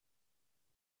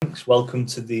Alex. Welcome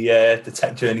to the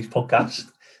Tech Journeys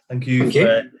podcast. Thank you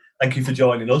for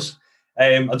joining us.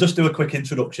 I'll just do a quick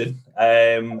introduction.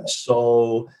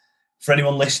 So, for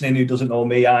anyone listening who doesn't know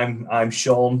me, I'm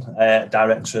Sean,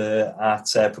 director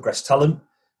at Progress Talent.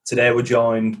 Today we're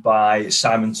joined by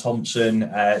Simon Thompson.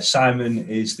 Simon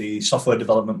is the software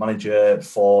development manager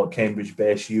for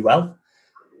Cambridge-based UL.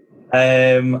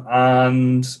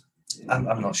 And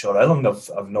I'm not sure how long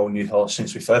I've known you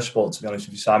since we first spoke, to be honest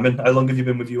with you, Simon. How long have you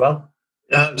been with UL?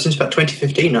 Since about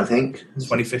 2015, I think.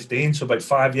 2015, so about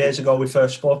 5 years ago we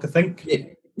first spoke, I think.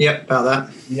 Yeah, about that.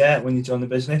 Yeah, when you joined the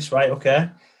business, right, okay.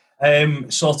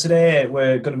 So today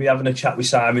we're going to be having a chat with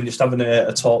Simon, just having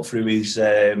a talk through his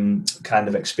kind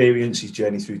of experience, his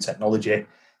journey through technology.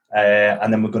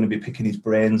 And then we're going to be picking his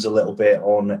brains a little bit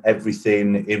on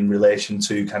everything in relation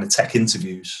to kind of tech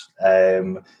interviews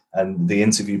and the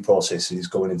interview process is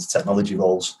going into technology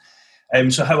roles.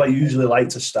 So how I usually like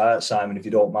to start, Simon, if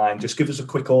you don't mind, just give us a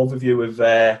quick overview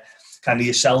of kind of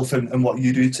yourself and what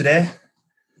you do today.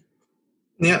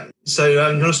 Yeah, so you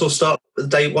want to sort of start with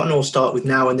day one or start with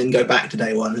now and then go back to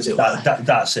day one, as it were?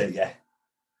 That's it, yeah.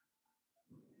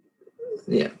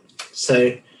 Yeah,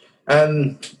 so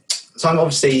I'm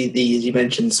obviously as you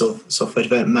mentioned, sort of software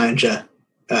development manager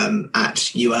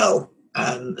at UL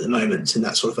at the moment, and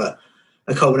that's sort of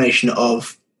a culmination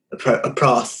of a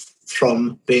path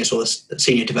from being sort of a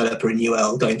senior developer in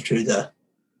UL, going through the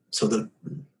sort of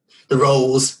the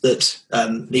roles that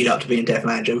lead up to being dev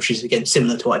manager, which is again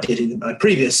similar to what I did in my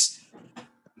previous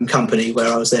company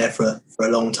where I was there for a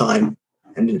long time,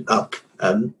 ended up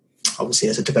obviously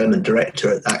as a development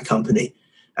director at that company.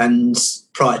 And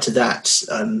prior to that,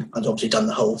 I'd obviously done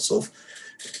the whole sort of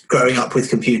growing up with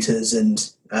computers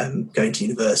and going to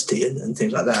university and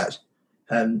things like that.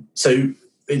 So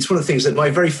it's one of the things that my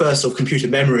very first sort of computer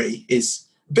memory is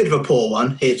a bit of a poor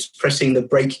one. It's pressing the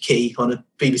brake key on a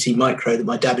BBC Micro that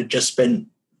my dad had just spent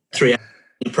 3 hours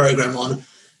in a program on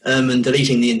and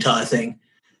deleting the entire thing.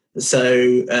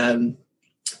 So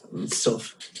sort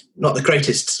of not the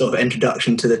greatest sort of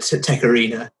introduction to the tech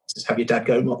arena. Just have your dad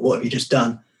go, what have you just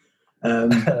done?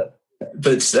 But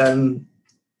that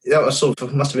was sort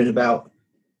of, must have been about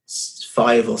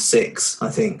 5 or 6, I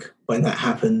think, when that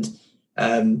happened.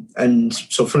 And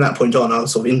so from that point on, I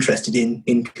was sort of interested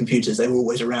in computers. They were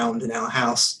always around in our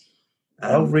house.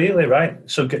 Oh, really? Right.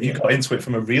 So you got into it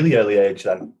from a really early age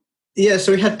then? Yeah,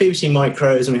 so we had BBC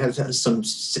Micros and we had some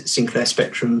Sinclair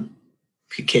Spectrum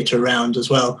kit around as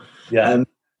well. Yeah.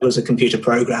 I was a computer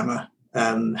programmer,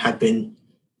 had been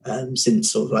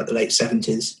since sort of like the late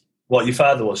 70s. What, your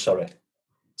father was, sorry?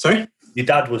 Sorry? Your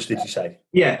dad was, did you say?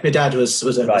 Yeah, my dad was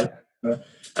a right.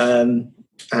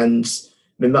 And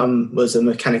my mum was a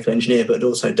mechanical engineer, but had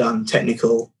also done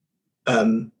technical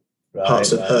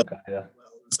parts of her. Okay, yeah.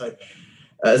 So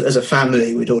as a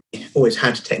family, we'd always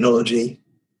had technology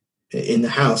in the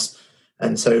house.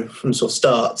 And so from sort of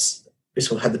starts, we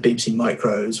sort of had the BBC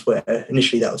Micros, where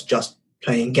initially that was just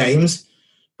playing games,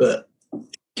 but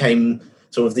it became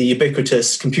sort of the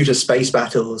ubiquitous computer space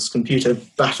battles, computer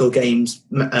battle games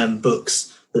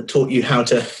books that taught you how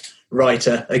to write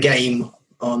a game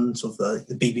on sort of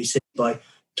the BBC by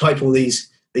type all these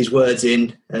words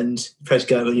in and press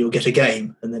go and you'll get a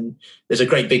game. And then there's a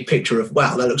great big picture of,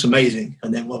 wow, that looks amazing.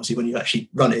 And then obviously when you actually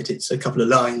run it, it's a couple of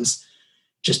lines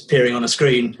just appearing on a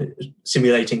screen,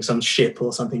 simulating some ship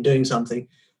or something, doing something,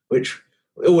 which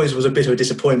always was a bit of a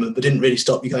disappointment, but didn't really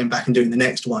stop you going back and doing the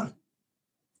next one.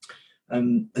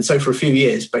 And so for a few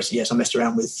years, basically, yes, I messed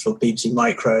around with sort of BBC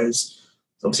Micros,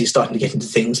 obviously starting to get into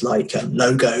things like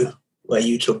Logo, where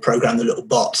you sort of program the little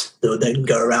bot that would then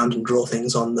go around and draw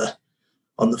things on the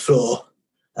floor.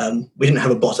 We didn't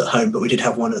have a bot at home, but we did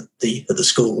have one at the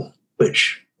school,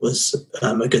 which was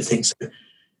a good thing. So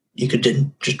you could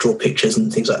then just draw pictures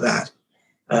and things like that.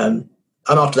 And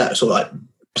after that, sort of like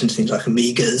into things like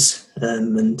Amigas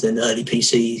and then early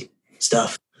PC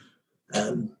stuff.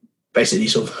 Basically,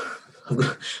 sort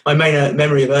of my main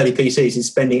memory of early PCs is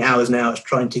spending hours and hours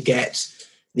trying to get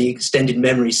the extended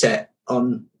memory set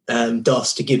on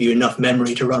DOS to give you enough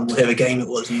memory to run whatever game it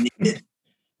was you needed.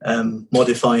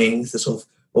 Modifying the sort of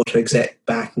auto-exec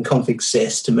back and config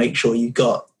sys to make sure you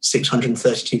got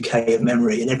 632K of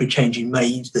memory, and every change you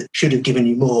made that should have given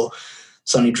you more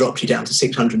suddenly dropped you down to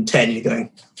 610, and you're going,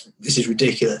 this is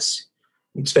ridiculous.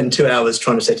 You'd spend 2 hours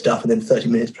trying to set it up and then 30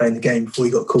 minutes playing the game before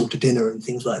you got called to dinner and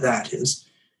things like that. It was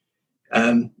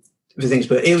things,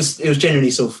 but it was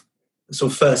genuinely sort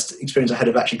of first experience I had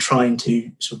of actually trying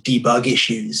to sort of debug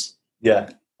issues. Yeah.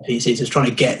 PCs, just trying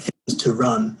to get things to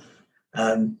run.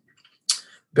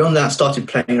 Beyond that, I started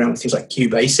playing around with things like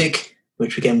QBasic,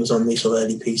 which again was on the sort of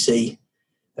early PC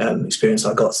experience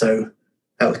I got. So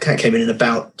that came in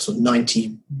about sort of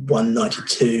 91,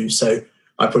 92. So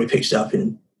I probably picked it up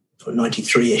in sort of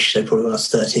 93-ish, so probably when I was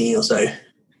 13 or so,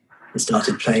 and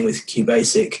started playing with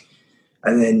QBasic.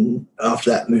 And then after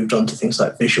that, moved on to things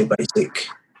like Visual Basic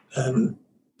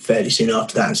fairly soon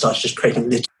after that, and started just creating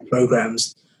little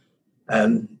programs.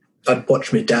 I'd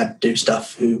watch my dad do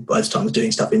stuff, who by the time was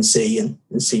doing stuff in C and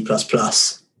C++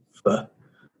 for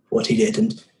what he did.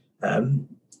 And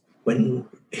when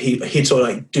he'd sort of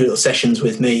like do little sessions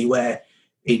with me where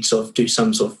he'd sort of do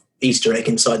some sort of Easter egg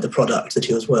inside the product that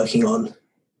he was working on.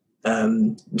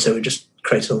 So we just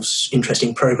create a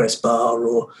interesting progress bar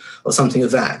or something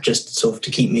of that, just sort of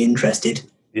to keep me interested.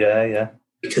 Yeah.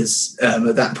 Because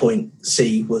at that point,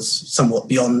 C was somewhat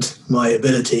beyond my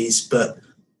abilities, but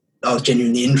I was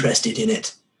genuinely interested in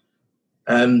it.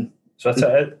 So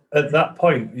at that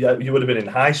point, yeah, you would have been in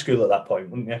high school at that point,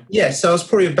 wouldn't you? Yeah, so I was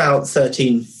probably about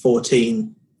 13,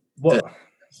 14 at that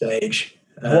stage.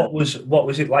 What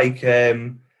was it like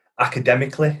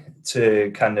academically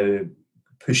to kind of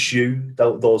pursue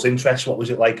those interests? What was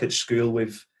it like at school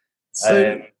with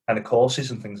kind of courses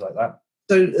and things like that?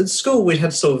 So at school we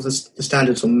had sort of the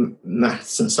standard sort of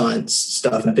maths and science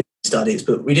stuff and business studies,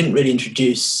 but we didn't really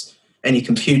introduce any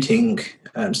computing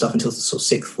stuff until the sort of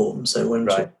sixth form. So when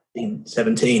I was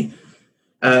 17,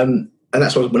 and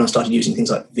that's when I started using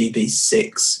things like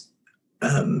VB6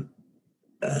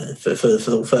 for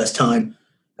the first time.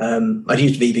 I'd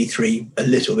used VB3 a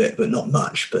little bit, but not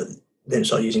much. But then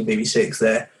started using VB6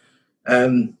 there.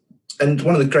 And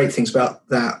one of the great things about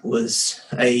that was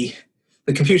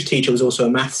the computer teacher was also a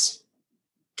maths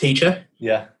teacher.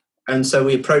 Yeah. And so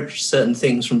we approached certain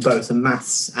things from both a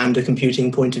maths and a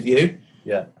computing point of view.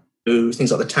 Yeah. So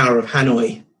things like the Tower of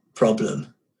Hanoi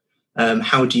problem.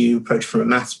 How do you approach from a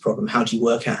maths problem? How do you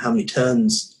work out how many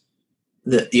turns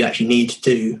that you actually need to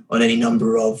do on any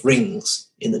number of rings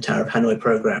in the Tower of Hanoi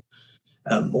program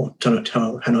or Tower of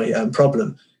Hanoi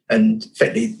problem? And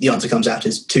effectively, the answer comes out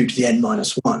as 2 to the n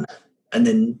minus 1. And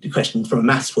then the question from a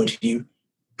maths point of view,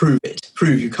 prove it.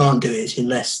 Prove you can't do it in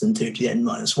less than 2 to the n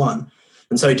minus 1.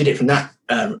 And so I did it from that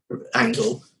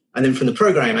angle. And then from the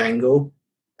program angle,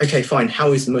 okay, fine,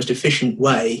 how is the most efficient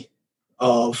way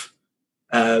of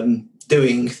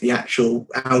doing the actual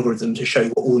algorithm to show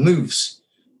you what all the moves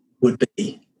would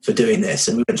be for doing this?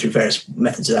 And we went through various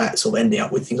methods of that, sort of ending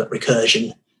up with things like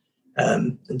recursion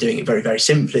and doing it very, very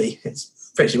simply.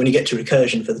 It's basically when you get to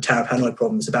recursion for the Tower of Hanoi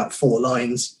problem, it's about 4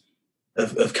 lines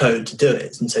of code to do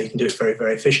it. And so you can do it very,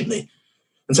 very efficiently.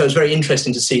 And so it's very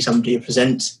interesting to see somebody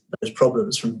present those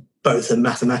problems from both a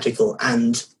mathematical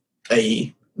and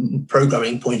a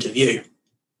programming point of view.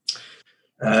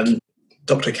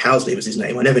 Dr. Cowsley was his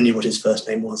name. I never knew what his first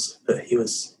name was, but he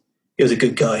was a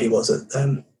good guy. He was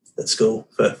at school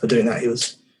for doing that. He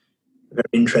was very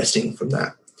interesting from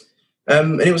that.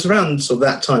 And it was around sort of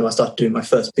that time I started doing my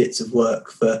first bits of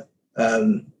work for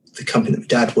the company that my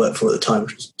dad worked for at the time,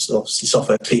 which was obviously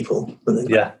Software People, and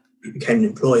then he became an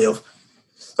employee of.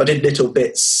 I did little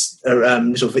bits,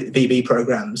 little VB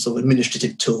programs, sort of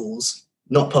administrative tools,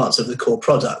 not parts of the core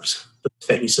product, but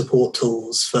effectively support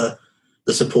tools for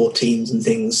the support teams and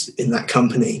things in that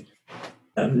company,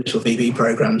 little VB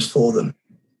programs for them.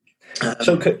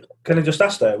 So can I just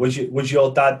ask there, was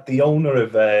your dad the owner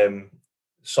of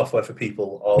Software for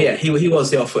People? Or? Yeah, he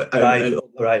was the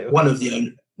right. one of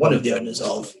the owners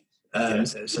of.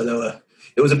 So there were.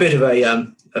 It was a bit of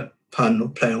a pun or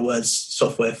play on words.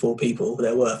 Software for People.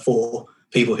 There were 4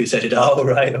 people who set it up. Oh,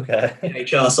 right, okay.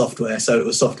 HR software, so it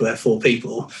was software for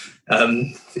people.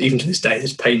 Even to this day,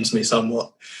 this pains me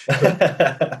somewhat.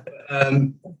 But,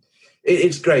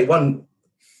 it's great.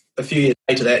 A few years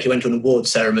later, they actually went to an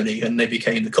awards ceremony and they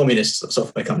became the communist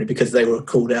software company because they were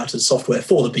called out as software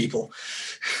for the people.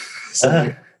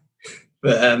 So,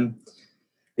 but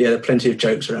there are plenty of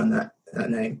jokes around that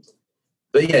name.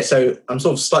 But yeah, so I'm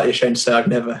sort of slightly ashamed to say I've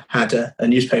never had a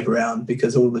newspaper round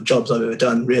because all the jobs I've ever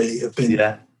done really have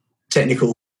been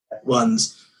technical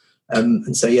ones.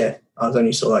 And so, yeah, I was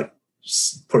only sort of like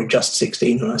probably just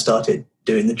 16 when I started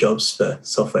doing the jobs for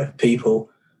Software for People.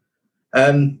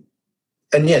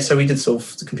 And yeah, so we did sort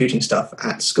of the computing stuff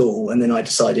at school, and then I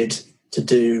decided to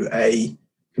do a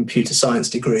computer science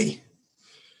degree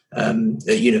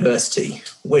at university,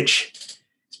 which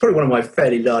is probably one of my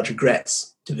fairly large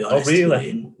regrets, to be honest. Oh,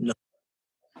 really?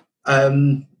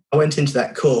 I went into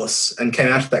that course and came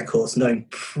out of that course knowing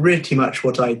pretty much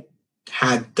what I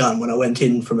had done when I went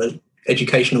in from an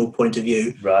educational point of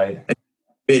view. Right. And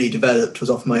really developed, was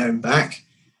off my own back.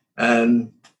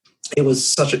 It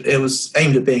was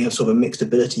aimed at being a sort of a mixed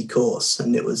ability course,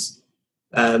 and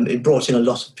it brought in a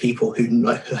lot of people who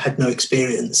had no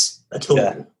experience at all,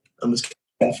 and was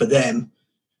for them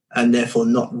and therefore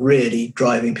not really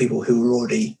driving people who were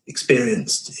already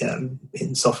experienced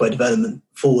in software development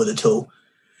forward at all.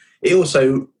 It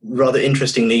also, rather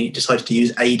interestingly, decided to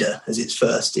use Ada as its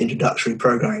first introductory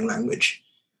programming language.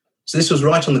 So this was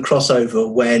right on the crossover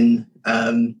when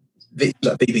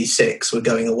VB6 were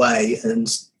going away and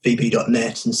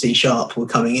VB.NET and C# were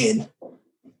coming in.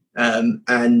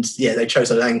 They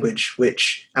chose a language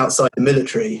which, outside the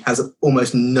military, has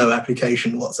almost no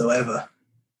application whatsoever.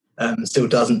 Still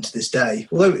doesn't to this day,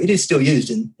 although it is still used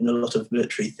in a lot of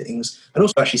military things, and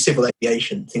also actually civil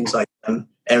aviation. Things like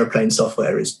aeroplane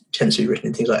software tends to be written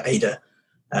in things like Ada,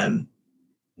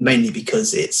 mainly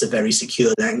because it's a very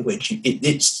secure language.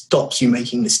 It stops you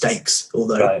making mistakes,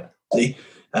 although I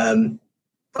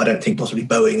don't think possibly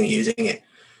Boeing are using it.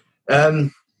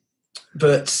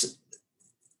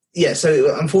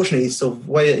 So unfortunately, sort of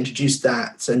Waya introduced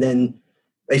that, and then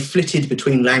they flitted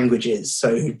between languages.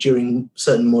 So during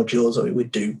certain modules,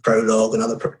 we'd do Prolog, and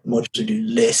other modules would do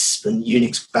Lisp and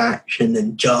Unix Batch, and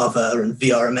then Java and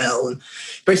VRML. And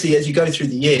basically, as you go through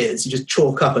the years, you just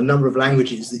chalk up a number of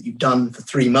languages that you've done for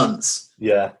 3 months.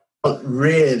 Yeah. Not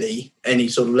really any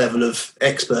sort of level of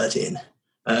expert in.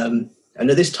 And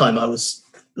at this time, I was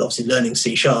obviously learning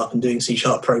C# and doing C#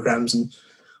 programs, and,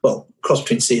 cross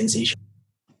between C and C#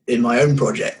 in my own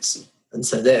projects. And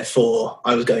so therefore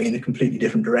I was going in a completely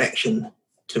different direction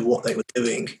to what they were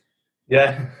doing.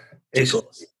 Yeah.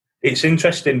 It's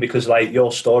interesting because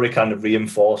your story kind of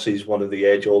reinforces one of the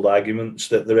age-old arguments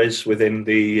that there is within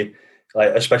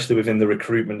especially within the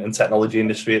recruitment and technology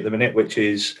industry at the minute, which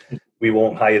is we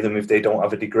won't hire them if they don't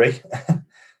have a degree.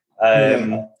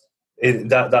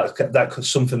 That's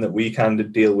something that we kind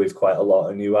of deal with quite a lot,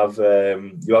 and you have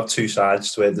two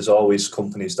sides to it. There's always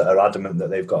companies that are adamant that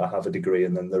they've got to have a degree,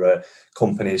 and then there are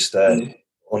companies that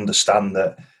understand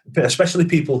that, especially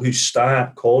people who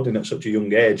start coding at such a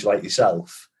young age like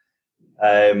yourself.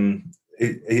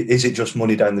 Is it just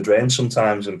money down the drain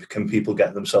sometimes, and can people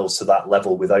get themselves to that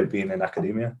level without being in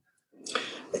academia?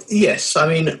 Yes, I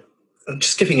mean,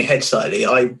 just skipping ahead slightly,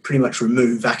 I pretty much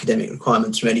remove academic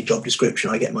requirements from any job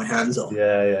description I get my hands on.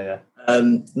 Yeah.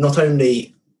 Not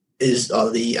only are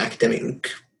the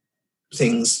academic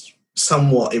things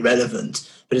somewhat irrelevant,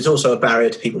 but it's also a barrier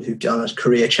to people who've done a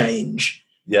career change.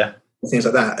 Yeah. Things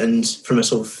like that. And from a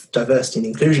sort of diversity and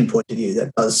inclusion point of view,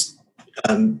 that does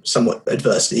somewhat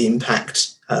adversely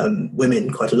impact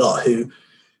women quite a lot, who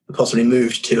possibly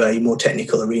moved to a more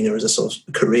technical arena as a sort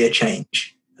of career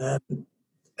change.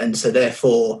 And so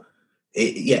therefore,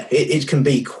 it can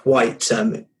be quite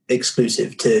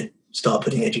exclusive to start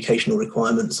putting educational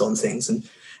requirements on things. And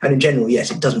in general,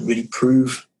 yes, it doesn't really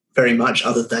prove very much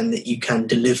other than that you can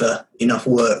deliver enough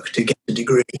work to get a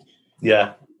degree.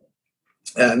 Yeah.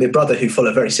 My brother, who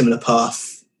followed a very similar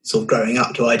path, sort of growing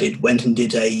up to I did, went and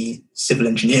did a civil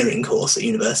engineering course at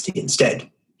university instead.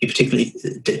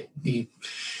 He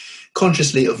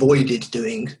consciously avoided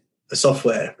doing a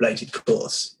software-related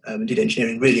course and did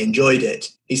engineering, really enjoyed it.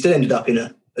 He still ended up in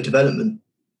a development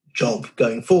job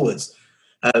going forwards,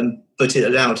 but it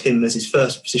allowed him, as his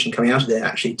first position coming out of there,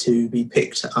 actually to be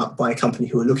picked up by a company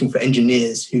who were looking for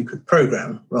engineers who could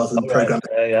program rather than program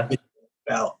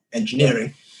about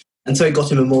engineering. And so it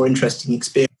got him a more interesting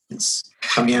experience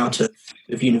coming out of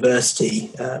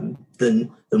university than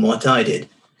what I did.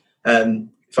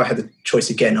 If I had the choice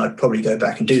again, I'd probably go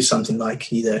back and do something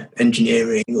like either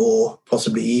engineering or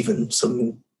possibly even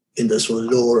something in the sort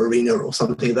of law arena or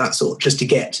something of that sort, just to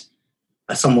get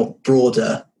a somewhat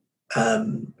broader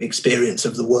experience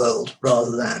of the world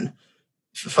rather than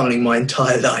funneling my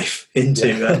entire life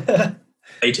into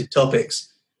related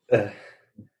topics.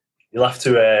 You'll have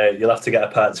to get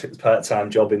a part-time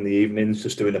job in the evenings,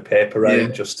 just doing a paper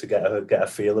round, just to get a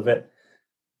feel of it.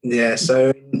 Yeah,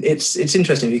 so it's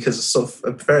interesting because sort of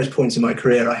at various points in my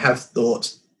career, I have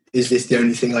thought, is this the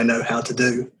only thing I know how to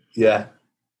do? Yeah.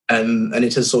 And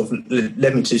it has sort of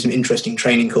led me to some interesting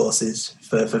training courses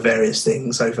for various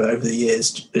things over the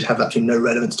years that have absolutely no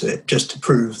relevance to it, just to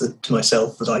prove to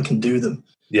myself that I can do them.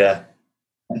 Yeah.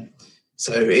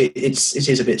 So it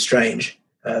is a bit strange.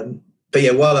 But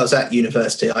yeah, while I was at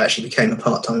university, I actually became a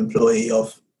part-time employee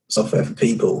of Software for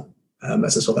People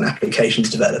as a sort of an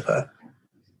applications developer.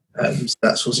 So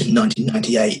that was in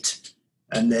 1998.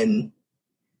 And then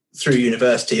through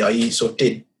university, I sort of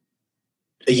did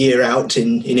a year out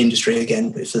in industry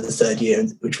again for the third year,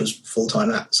 which was full-time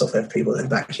at Software for People, then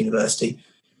back to university.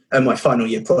 And my final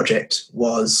year project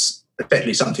was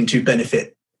effectively something to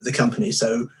benefit the company.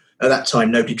 So at that time,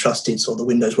 nobody trusted sort of the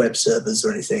Windows web servers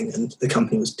or anything, and the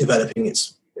company was developing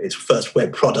its first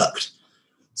web product.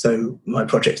 So my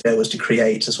project there was to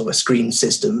create a sort of a screen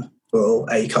system for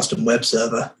a custom web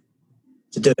server.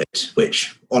 to do it,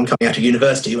 which on coming out of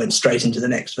university went straight into the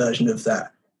next version of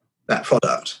that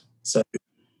product. So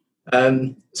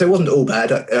it wasn't all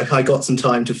bad. I got some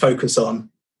time to focus on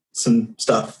some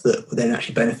stuff that then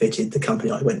actually benefited the company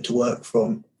I went to work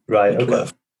from. Right. Okay.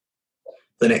 For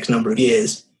the next number of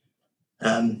years.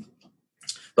 But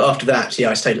after that,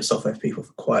 I stayed at Software for People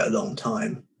for quite a long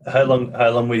time. How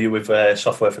long were you with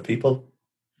Software for People?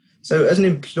 So as an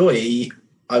employee,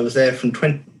 I was there from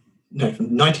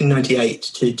 1998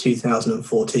 to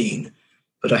 2014,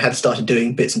 but I had started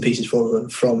doing bits and pieces for them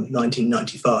from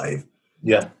 1995.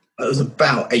 Yeah. It was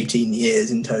about 18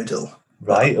 years in total.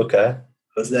 Right, okay.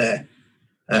 I was there.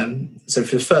 So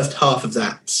for the first half of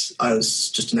that, I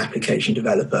was just an application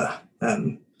developer.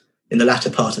 In the latter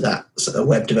part of that, a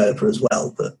web developer as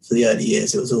well. But for the early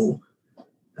years, it was all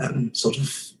sort of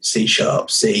C#,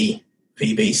 C,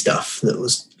 VB stuff that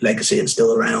was legacy and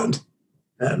still around.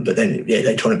 But then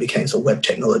later on it became sort of web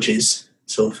technologies,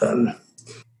 sort of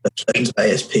versions of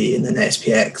ASP and then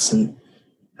SPX and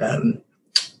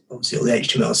obviously all the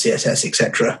HTML, CSS,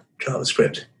 etc.,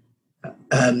 JavaScript.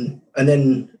 And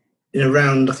then in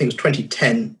around, I think it was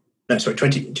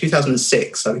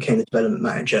 2006, I became the development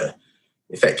manager,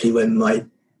 effectively when my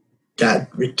dad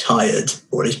retired,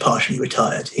 or at least partially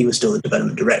retired. He was still the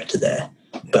development director there,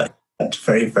 but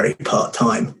very, very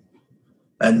part-time.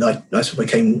 And I sort of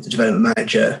became the development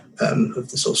manager of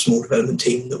the sort of small development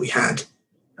team that we had.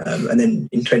 And then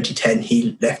in 2010,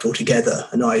 he left altogether,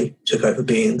 and I took over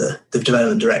being the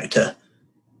development director.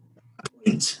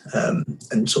 And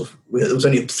sort of there was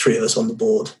only 3 of us on the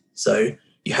board, so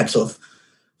you had sort of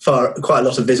quite a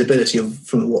lot of visibility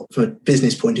from a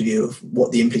business point of view of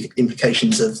what the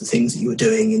implications of the things that you were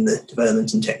doing in the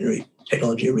development and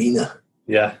technology arena.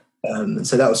 Yeah. And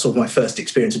so that was sort of my first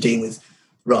experience of dealing with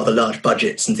rather large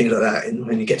budgets and things like that. And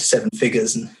when you get to 7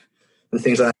 figures and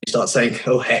things like that, you start saying,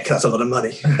 "Oh heck, that's a lot of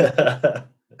money."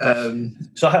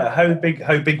 So how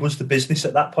big was the business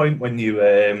at that point when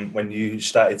you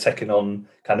started taking on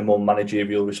kind of more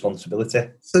managerial responsibility?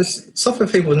 So Software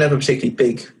People was never a particularly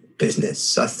big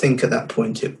business. I think at that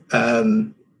point it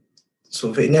was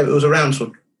around sort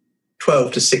of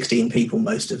 12 to 16 people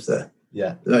most of the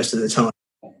time.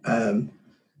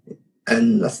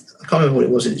 And I can't remember what it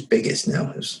was at its biggest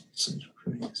now. It was,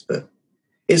 but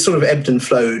it sort of ebbed and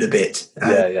flowed a bit.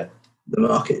 The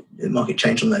market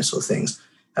changed on those sort of things.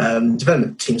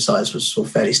 Development team size was sort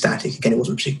of fairly static. Again, it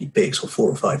wasn't particularly big, sort of 4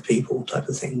 or 5 people type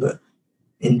of thing. But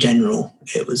in general,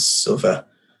 it was sort of a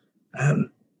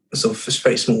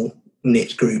very small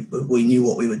knit group. We knew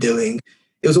what we were doing.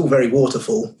 It was all very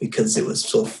waterfall because it was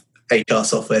sort of HR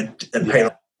software and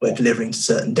payroll software delivering to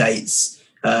certain dates.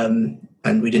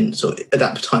 And we didn't at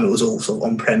that time, it was all sort of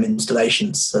on-prem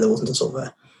installations. So there wasn't a sort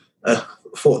of a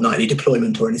fortnightly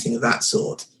deployment or anything of that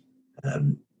sort.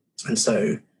 And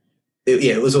so,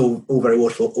 it was all very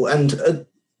waterfall. And at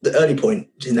the early point,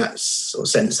 in that sort of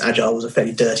sense, agile was a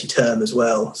fairly dirty term as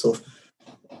well.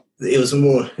 It was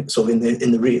more sort of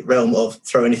in the realm of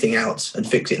throw anything out and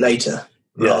fix it later,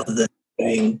 rather than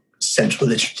doing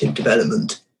central iterative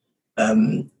development.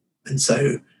 And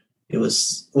so it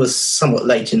was somewhat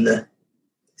late in the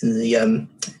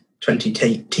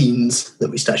 2010s that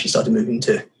we actually started moving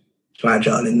to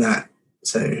agile in that.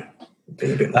 So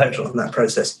being a bit more agile in that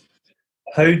process.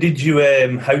 How did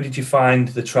you find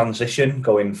the transition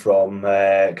going from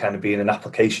kind of being an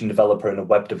application developer and a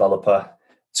web developer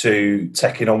to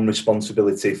taking on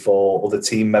responsibility for other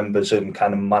team members and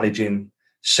kind of managing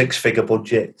 6-figure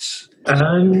budgets?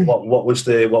 What was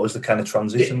the kind of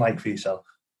transition like for yourself?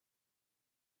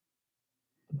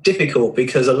 Difficult,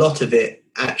 because a lot of it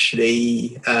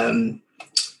actually, I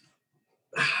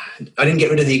didn't get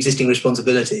rid of the existing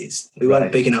responsibilities. We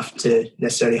weren't big enough to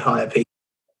necessarily hire people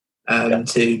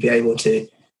to be able to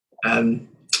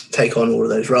take on all of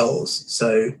those roles.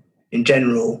 So in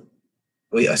general,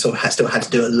 I sort of still had to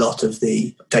do a lot of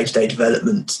the day-to-day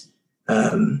development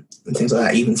and things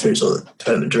like that, even through sort of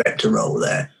development director role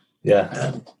there.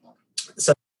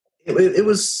 So it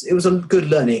was a good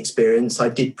learning experience. I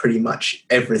did pretty much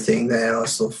everything there. I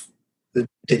sort of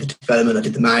did the development, I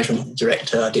did the management, the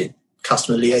director, I did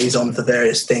customer liaison for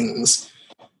various things,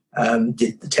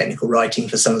 did the technical writing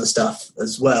for some of the stuff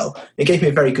as well. It gave me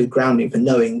a very good grounding for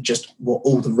knowing just what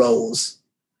all the roles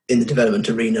in the development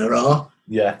arena are.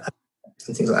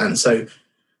 And things like that. And so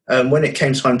when it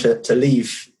came time to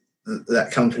leave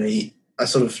that company, I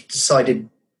sort of decided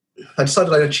I'd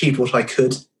achieved what I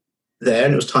could there,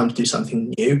 and it was time to do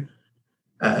something new.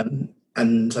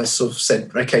 And I sort of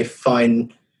said, okay,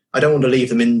 fine, I don't want to leave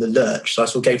them in the lurch. So I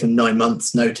sort of gave them 9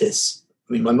 months notice.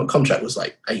 I mean, my contract was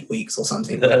like 8 weeks or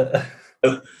something.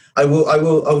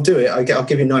 I'll do it. I'll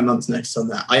give you 9 months notice on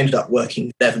that. I ended up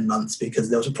working 11 months because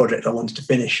there was a project I wanted to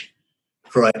finish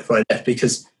before I left,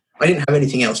 because I didn't have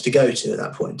anything else to go to at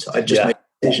that point. I just made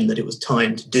the decision that it was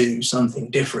time to do something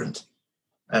different.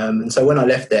 And so when I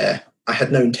left there, I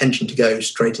had no intention to go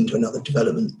straight into another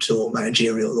development or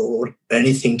managerial or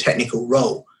anything technical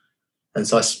role. And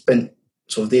so I spent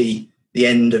sort of the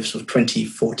end of sort of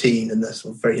 2014 and the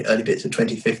sort of very early bits of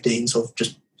 2015 sort of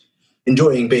just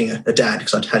enjoying being a dad,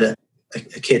 because I'd had a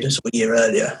kid a sort of year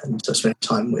earlier, and so I spent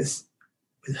time with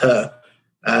her.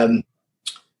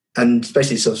 And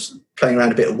basically sort of playing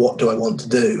around a bit of what do I want to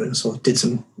do, and sort of did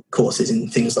some courses in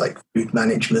things like food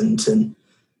management and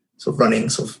sort of running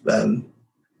sort of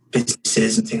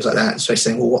businesses and things like that. So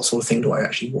saying, well, what sort of thing do I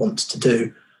actually want to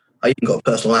do? I even got a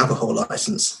personal alcohol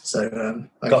license. So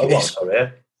got a what?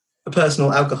 Sorry? A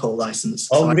personal alcohol license.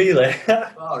 Oh, so really?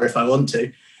 if I want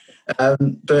to.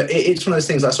 But it's one of those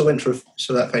things I sort of went through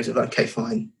that phase of, okay,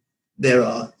 fine, there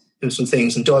are some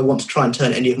things, and do I want to try and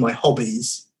turn any of my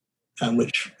hobbies,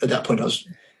 which at that point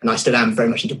I still am very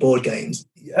much into board games.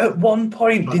 At one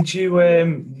point, did you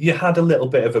you had a little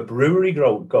bit of a brewery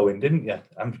going, didn't you?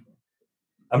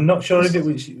 I'm not sure if it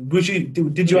was you.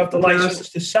 Did you have the license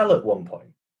to sell at one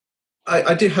point?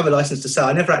 I do have a license to sell.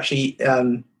 I never actually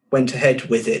went ahead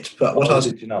with it, but what I was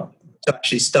did you not? To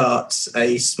actually start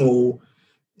a small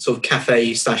sort of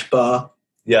cafe / bar,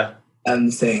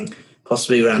 thing,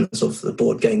 possibly around sort of the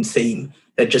board game theme.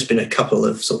 There'd just been a couple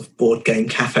of sort of board game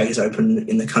cafes open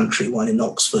in the country, one in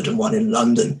Oxford and one in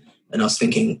London, and I was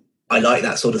thinking, I like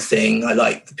that sort of thing. I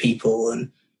like the people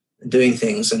and doing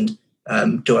things, and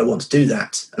do I want to do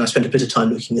that? And I spent a bit of time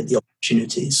looking at the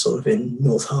opportunities sort of in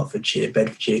North Hertfordshire,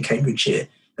 Bedfordshire, Cambridgeshire,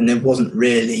 and there wasn't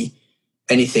really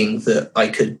anything that I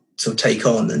could sort of take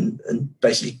on and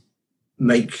basically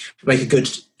make a good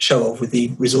show of with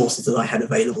the resources that I had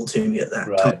available to me at that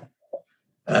time.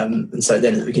 And so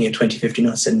then at the beginning of 2015,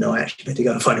 I said, no, I actually better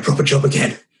go and find a proper job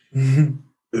again.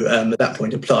 At that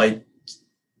point, applied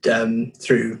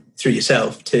through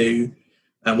yourself to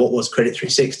what was Credit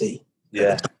 360.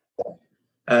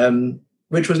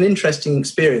 Which was an interesting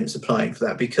experience applying for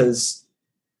that, because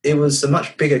it was a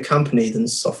much bigger company than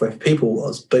Software for People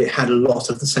was, but it had a lot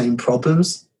of the same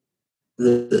problems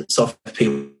that Software for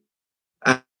People.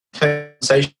 And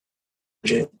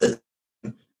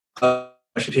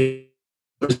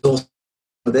resource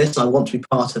for this, I want to be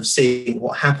part of seeing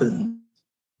what happens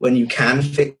when you can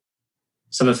fix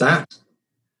some of that.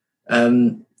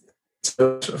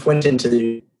 So I went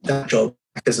into that job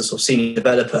as a sort of senior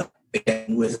developer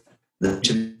again, with the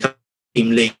team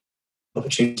lead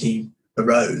opportunity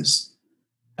arose.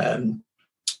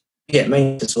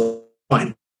 Mainly to sort of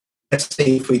fine. Let's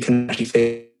see if we can actually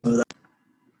fix some of that.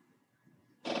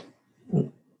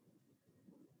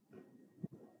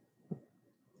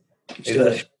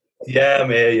 I'm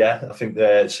here. Yeah, I think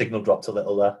the signal dropped a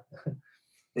little there.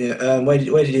 Where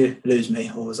did you lose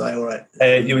me, or was I all right?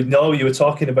 You were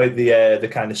talking about the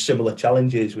kind of similar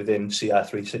challenges within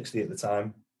CR360 at the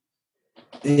time.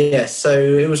 Yeah,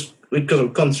 so we'd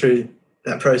gone through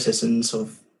that process, and sort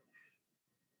of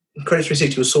Credit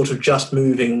 360 was sort of just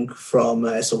moving from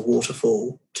a sort of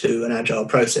waterfall to an agile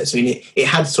process. I mean, it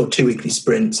had sort of 2 weekly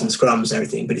sprints and scrums and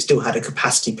everything, but it still had a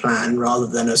capacity plan rather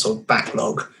than a sort of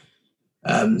backlog.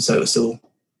 So it was still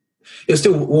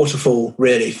waterfall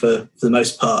really for the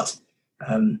most part.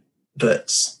 But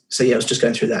so yeah, I was just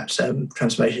going through that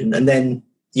transformation, and then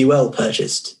UL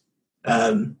purchased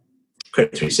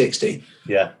Credit 360.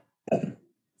 Yeah.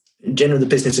 In general, the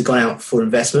business had gone out for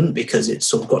investment because it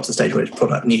sort of got to the stage where its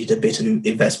product needed a bit of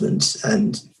investment,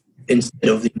 and instead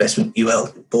of the investment,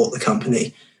 UL bought the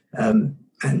company, and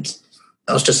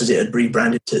that was just as it had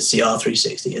rebranded to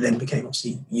CR360. It then became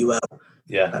obviously UL.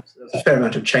 Yeah, there was a fair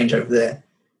amount of change over there.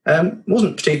 It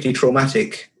wasn't particularly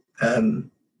traumatic as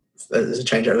a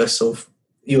changeover. Sort of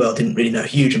UL didn't really know a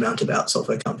huge amount about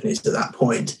software companies at that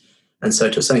point, and so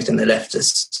to some extent they left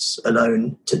us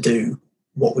alone to do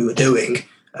what we were doing.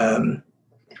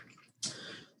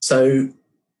 So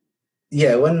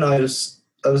yeah, when I was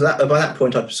by that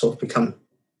point, I'd sort of becoming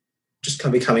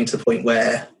to the point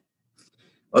where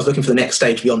I was looking for the next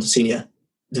stage beyond the senior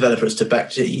developers to back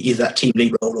to either that team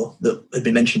lead role or that had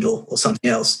been mentioned or something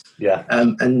else. Yeah.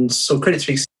 And so Credit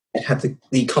 360 had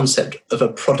the concept of a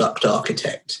product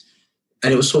architect,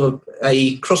 and it was sort of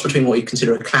a cross between what you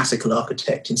consider a classical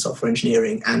architect in software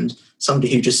engineering and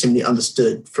somebody who just simply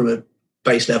understood from a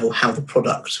base level how the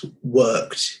product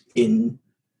worked in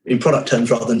product terms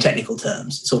rather than technical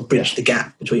terms. It sort of bridged the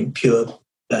gap between pure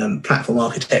platform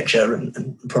architecture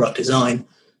and product design.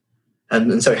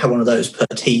 And so it had one of those per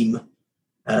team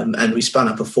And we spun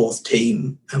up a fourth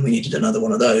team, and we needed another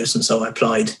one of those. And so I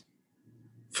applied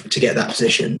to get that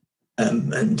position,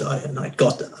 and I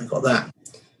got that.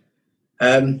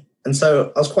 And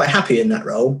so I was quite happy in that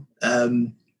role,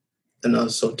 and I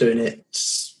was sort of doing it,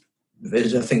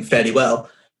 I think, fairly well.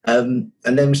 And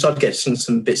then we started getting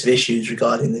some bits of issues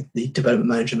regarding the development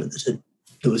management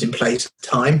that was in place at the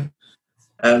time.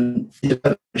 The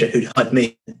development manager who'd hired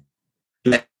me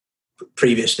left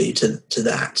previously to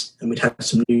that, and we'd had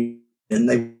some new, and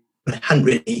they hadn't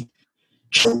really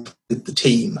gelled with the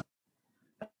team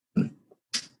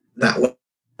that way,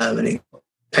 and it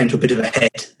came to a bit of a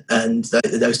head, and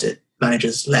those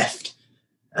managers left,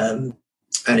 and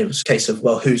it was a case of,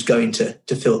 well, who's going to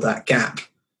fill that gap?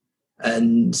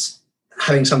 And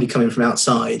having somebody come in from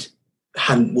outside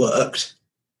hadn't worked,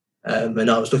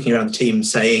 and I was looking around the team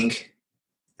saying,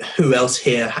 who else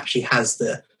here actually has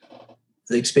the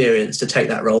experience to take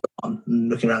that role on? And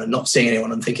looking around and not seeing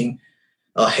anyone, I'm thinking,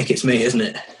 oh heck, it's me, isn't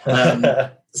it?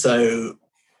 So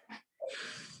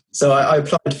I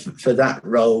applied for that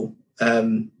role,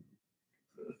 fairly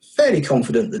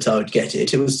confident that I would get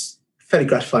it. It was fairly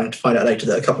gratifying to find out later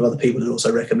that a couple of other people had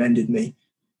also recommended me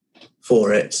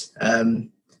for it.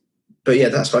 But yeah,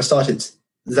 that's why I started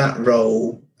that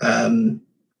role. When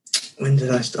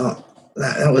did I start?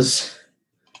 That was,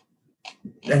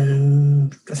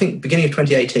 I think, beginning of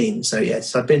 2018. So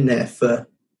yes, I've been there for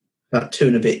about 2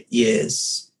 and a bit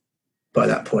years by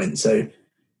that point. So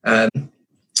at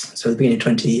the beginning of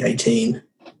 2018,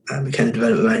 I became a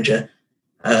development manager.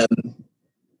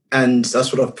 And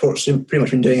that's what I've pretty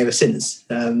much been doing ever since.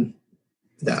 That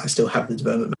I still have the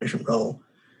development management role.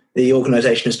 The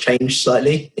organisation has changed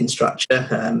slightly in structure.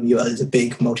 UL is a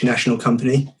big multinational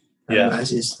company,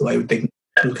 as is the way with big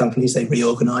multinational companies. They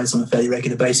reorganise on a fairly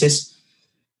regular basis.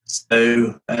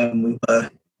 So we were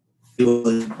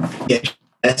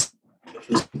EHS, which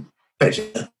was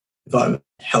effectively environment,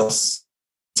 health,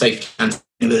 safety and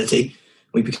sustainability.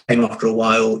 We became, after a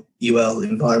while, UL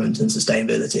Environment and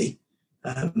Sustainability.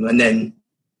 And then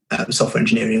software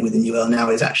engineering within UL now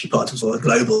is actually part of sort of a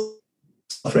global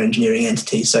software engineering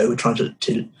entity. So we're trying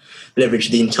to leverage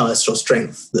the entire sort of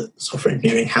strength that software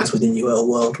engineering has within UL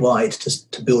worldwide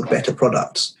to build better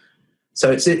products.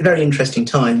 So it's a very interesting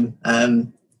time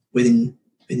within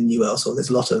UL. So there's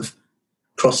a lot of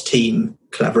cross-team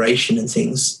collaboration and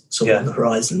things sort of on the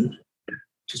horizon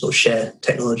to sort of share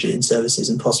technology and services,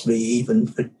 and possibly even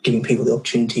for giving people the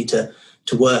opportunity to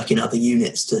work in other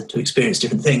units to experience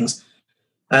different things.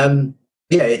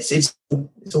 It's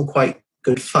all quite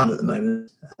good fun at the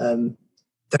moment. Don't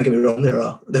get me wrong, there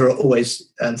are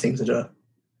always things that are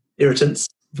irritants,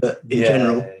 but in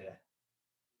general,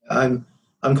 I'm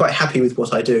quite happy with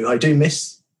what I do. I do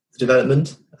miss the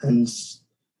development, and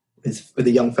with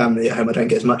a young family at home, I don't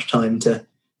get as much time to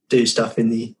do stuff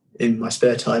in my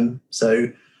spare time. So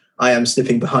I am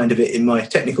slipping behind a bit in my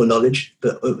technical knowledge,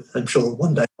 but I'm sure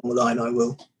one day down the line I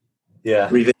will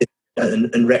revisit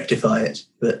and rectify it.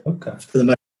 But for the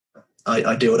moment,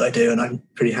 I do what I do, and I'm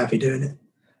pretty happy doing it.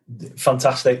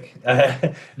 Fantastic.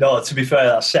 No, to be fair,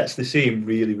 that sets the scene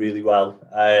really, really well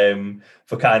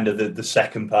for kind of the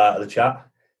second part of the chat.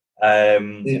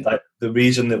 Like the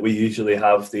reason that we usually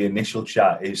have the initial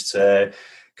chat is to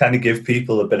kind of give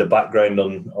people a bit of background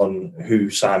on who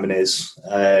Simon is,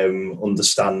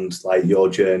 understand like your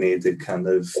journey, the kind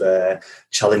of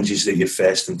challenges that you've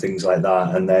faced and things like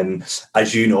that. And then,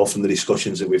 as you know from the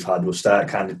discussions that we've had, we'll start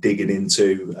kind of digging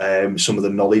into some of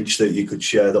the knowledge that you could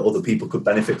share that other people could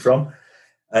benefit from.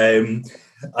 And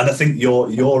I think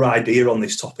your idea on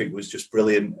this topic was just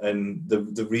brilliant. And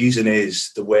the reason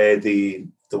is the way the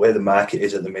market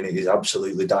is at the minute is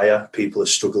absolutely dire. People are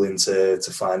struggling to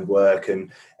find work,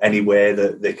 and any way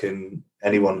that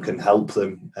anyone can help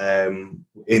them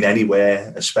in any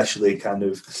way, especially kind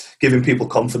of giving people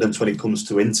confidence when it comes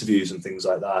to interviews and things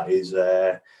like that is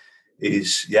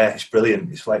it's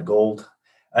brilliant. It's like gold.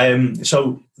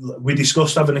 So we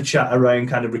discussed having a chat around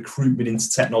kind of recruitment into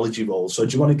technology roles. So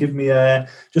do you want to give me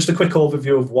just a quick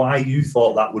overview of why you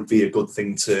thought that would be a good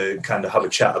thing to kind of have a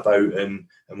chat about, and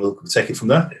we'll take it from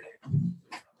there?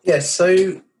 Yes,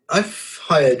 so I've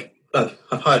hired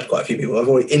quite a few people. I've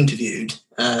already interviewed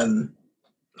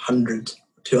 100,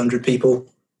 200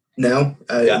 people now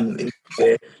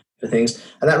for things.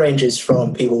 And that ranges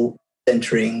from people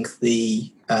entering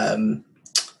the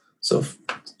sort of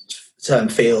term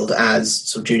field as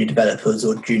sort of junior developers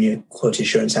or junior quality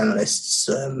assurance analysts,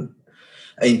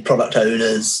 product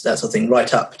owners, that sort of thing,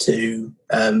 right up to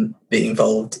being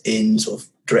involved in sort of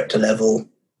director level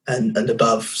and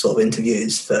above sort of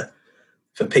interviews for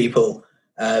people.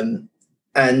 And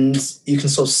you can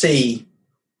sort of see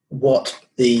what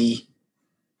the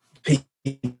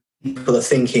people are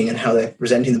thinking and how they're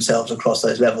presenting themselves across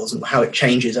those levels and how it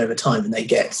changes over time, and they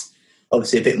get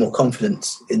obviously a bit more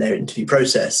confidence in their interview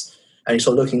process. And you're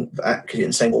sort of looking at it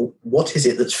and saying, well, what is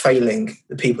it that's failing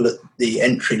the people at the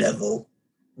entry level?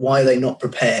 Why are they not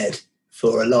prepared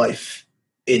for a life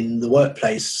in the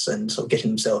workplace and sort of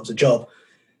getting themselves a job?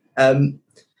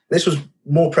 This was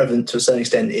more prevalent to a certain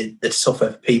extent at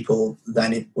Software for People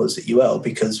than it was at UL,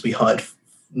 because we hired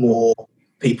more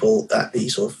people at the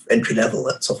sort of entry level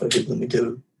at Software for People than we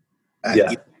do at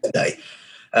UL today.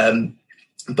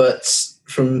 But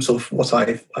from sort of what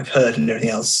I've heard and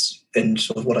everything else, and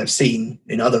sort of what I've seen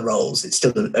in other roles, it's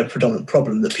still a predominant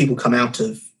problem that people come out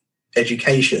of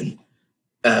education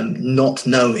not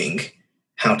knowing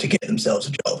how to get themselves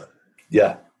a job.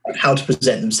 Yeah. How to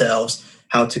present themselves,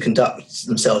 how to conduct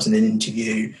themselves in an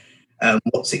interview,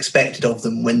 what's expected of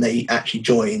them when they actually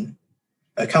join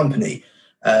a company.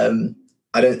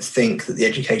 I don't think that the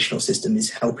educational system is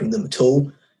helping them at all.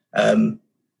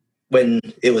 When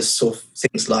it was sort of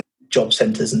things like job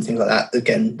centres and things like that,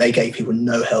 again, they gave people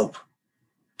no help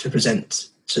to present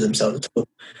to themselves at all.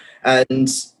 And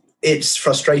it's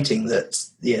frustrating that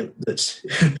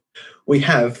that we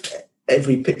have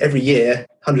every year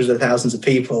hundreds of thousands of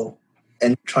people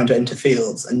and trying to enter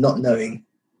fields and not knowing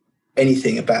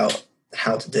anything about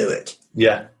how to do it.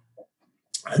 Yeah.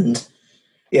 And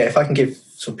if I can give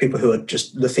sort of people who are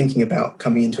just thinking about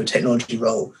coming into a technology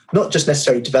role, not just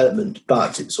necessarily development,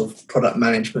 but it's sort of product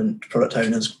management, product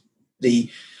owners,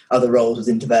 the other roles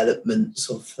within development,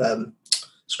 sort of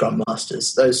Scrum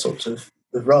Masters, those sorts of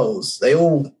roles, they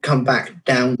all come back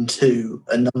down to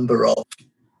a number of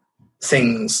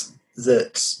things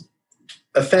that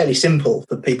are fairly simple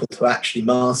for people to actually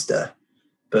master,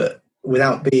 but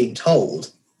without being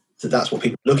told that that's what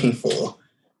people are looking for,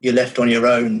 you're left on your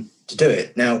own to do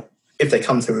it. Now, if they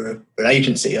come through an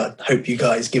agency, I hope you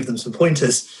guys give them some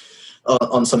pointers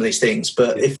on some of these things.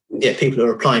 But if people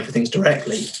are applying for things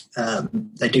directly,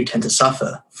 they do tend to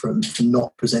suffer from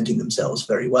not presenting themselves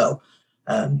very well.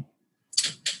 And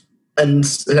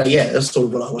that's sort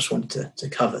of what I just wanted to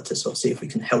cover, to sort of see if we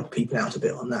can help people out a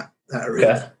bit on that arena.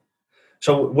 Okay.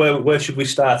 So where should we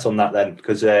start on that then?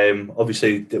 Because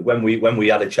obviously when we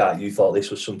had a chat, you thought this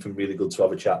was something really good to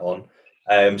have a chat on.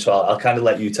 So I'll kind of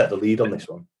let you take the lead on this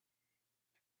one.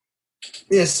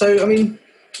 Yeah, so I mean,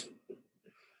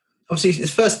 obviously the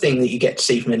first thing that you get to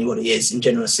see from anybody is in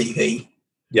general a CV.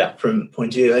 Yeah. From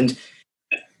point of view, and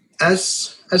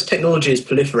as technology has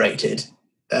proliferated,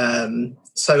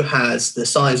 so has the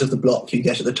size of the block you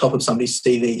get at the top of somebody's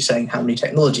CV saying how many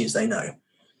technologies they know.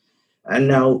 And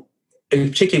now,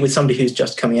 particularly with somebody who's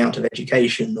just coming out of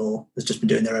education or has just been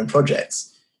doing their own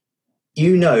projects,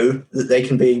 you know that they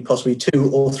can be possibly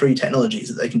 2 or 3 technologies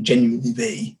that they can genuinely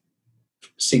be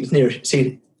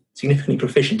significantly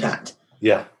proficient at.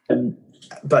 Yeah.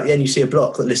 But then you see a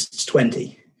block that lists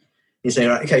 20. You say,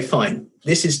 right, okay, fine.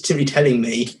 This is simply telling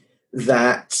me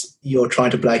that you're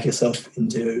trying to blag yourself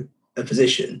into a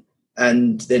position,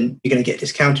 and then you're going to get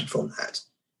discounted from that.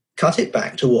 Cut it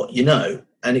back to what you know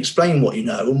and explain what you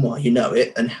know and why you know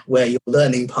it and where your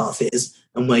learning path is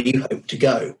and where you hope to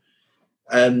go.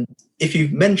 If you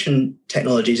mention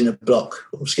technologies in a block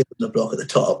or skills in a block at the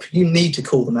top, you need to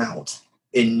call them out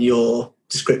in your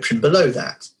description below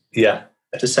that. Yeah.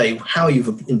 To say how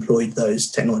you've employed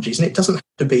those technologies. And it doesn't have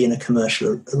to be in a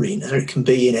commercial arena. It can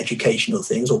be in educational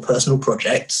things or personal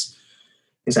projects.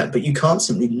 But you can't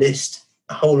simply list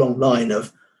a whole long line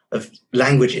of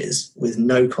languages with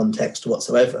no context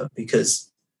whatsoever, because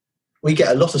we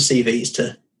get a lot of CVs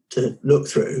to look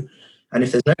through. And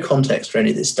if there's no context for any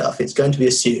of this stuff, it's going to be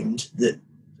assumed that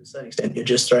to a certain extent you're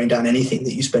just throwing down anything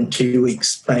that you spent 2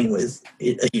 weeks playing with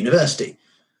at university.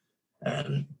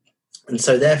 And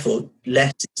so therefore,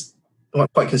 less is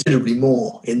quite considerably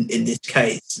more in this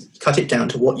case. Cut it down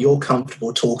to what you're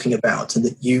comfortable talking about and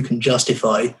that you can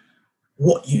justify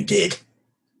what you did.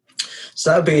 So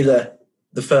that would be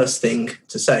the first thing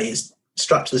to say, is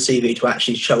structure the CV to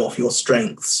actually show off your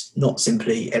strengths, not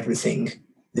simply everything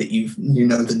that you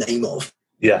know the name of.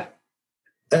 Yeah.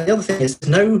 And the other thing is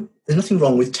there's nothing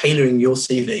wrong with tailoring your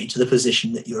CV to the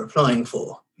position that you're applying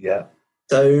for. Yeah.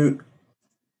 So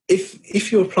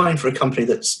if you're applying for a company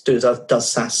that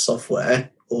does SaaS software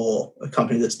or a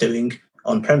company that's doing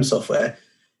on-prem software,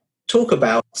 talk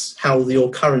about how your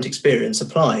current experience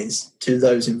applies to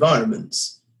those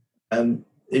environments.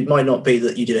 It might not be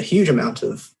that you did a huge amount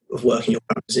of work in your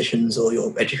current positions or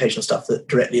your educational stuff that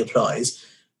directly applies,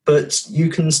 but you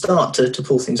can start to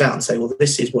pull things out and say, well,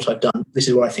 this is what I've done. This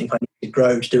is where I think I need to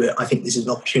grow to do it. I think this is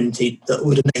an opportunity that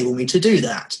would enable me to do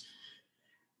that.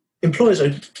 Employers are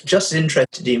just as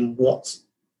interested in what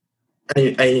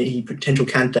a potential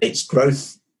candidate's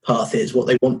growth path is, what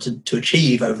they want to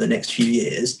achieve over the next few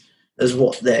years, as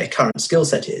what their current skill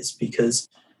set is. Because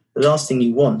the last thing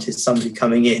you want is somebody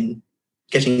coming in,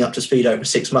 getting up to speed over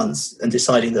 6 months and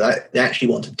deciding that they actually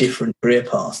want a different career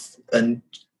path and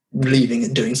leaving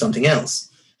and doing something else.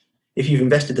 If you've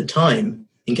invested the time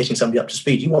in getting somebody up to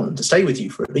speed, you want them to stay with you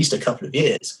for at least a couple of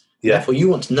years. Yeah. Therefore, you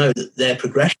want to know that their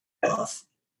progression path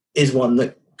is one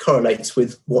that correlates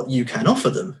with what you can offer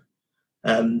them.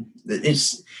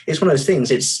 It's one of those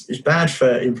things. It's bad for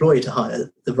an employee to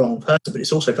hire the wrong person, but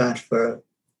it's also bad for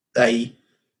the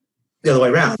other way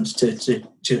around to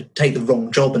take the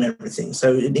wrong job and everything.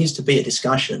 So it needs to be a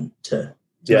discussion to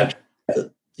make sure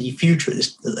that the future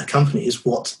of the company is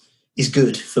what is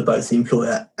good for both the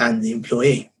employer and the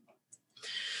employee.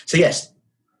 So yes,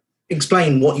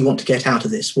 explain what you want to get out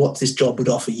of this, what this job would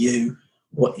offer you,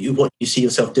 what you see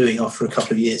yourself doing after a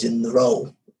couple of years in the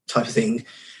role, type of thing.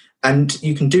 And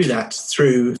you can do that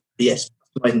through, customizing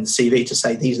the CV to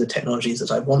say, these are the technologies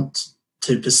that I want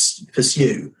to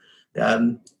pursue.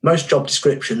 Most job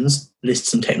descriptions list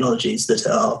some technologies that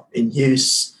are in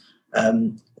use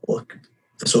or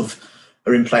sort of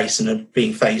are in place and are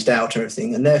being phased out or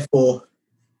everything. And therefore,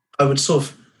 I would sort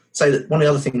of say that one of the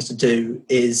other things to do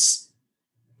is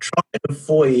try and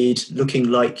avoid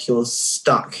looking like you're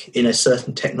stuck in a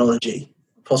certain technology,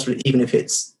 possibly even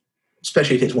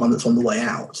especially if it's one that's on the way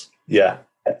out. Yeah.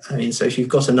 I mean, so if you've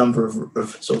got a number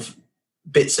of sort of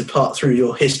bits apart through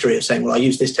your history of saying, well, I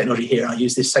use this technology here, I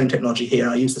use this same technology here,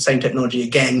 I use the same technology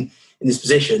again in this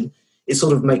position, it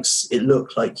sort of makes it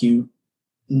look like you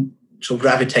sort of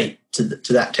gravitate to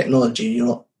that technology. You're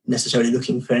not necessarily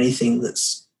looking for anything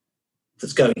that's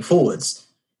going forwards.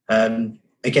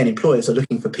 Again, employers are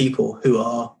looking for people who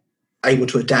are able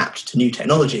to adapt to new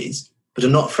technologies, but are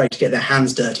not afraid to get their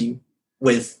hands dirty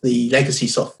with the legacy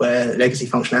software, legacy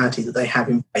functionality that they have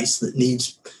in place that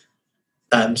needs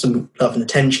some love and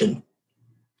attention.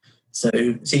 So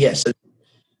yes,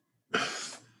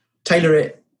 tailor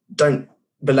it, don't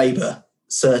belabor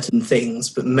certain things,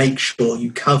 but make sure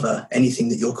you cover anything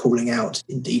that you're calling out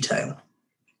in detail.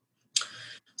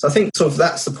 So I think sort of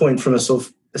that's the point from a sort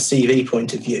of a CV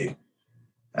point of view.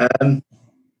 When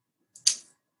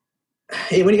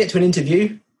you get to an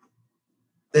interview,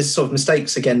 there's sort of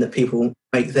mistakes again that people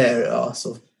make. There are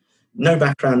sort of no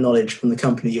background knowledge from the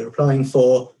company you're applying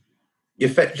for. You're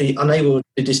effectively unable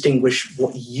to distinguish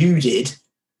what you did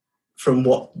from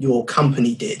what your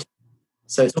company did.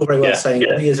 So it's all very well saying,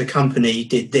 we as a company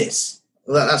did this.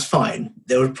 Well, that's fine.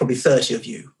 There were probably 30 of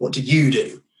you. What did you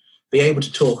do? Be able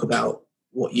to talk about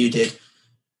what you did.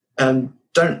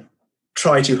 Don't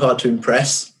try too hard to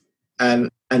impress, and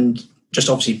just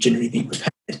obviously generally be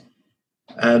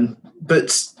prepared.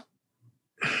 But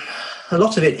a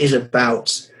lot of it is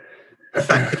about the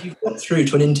fact that if you've got through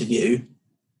to an interview,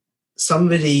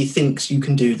 somebody thinks you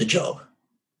can do the job.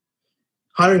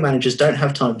 Hiring managers don't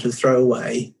have time to throw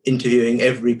away interviewing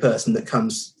every person that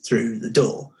comes through the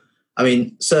door. I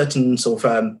mean, certain sort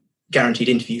of guaranteed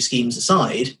interview schemes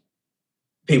aside,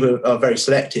 people are very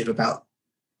selective about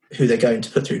who they're going to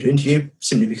put through to interview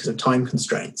simply because of time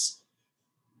constraints.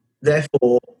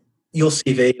 Therefore, your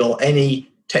CV or any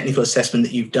technical assessment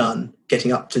that you've done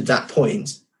getting up to that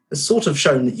point has sort of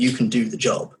shown that you can do the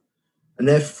job. And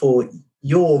therefore,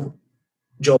 your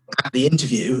job at the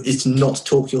interview is to not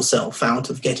talk yourself out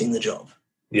of getting the job.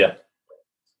 Yeah.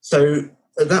 So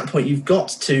at that point, you've got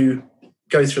to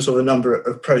go through sort of a number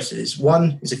of processes.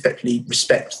 One is effectively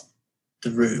respect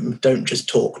the room. Don't just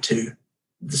talk to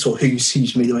the sort of who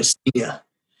seems to be the most senior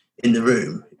in the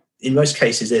room. In most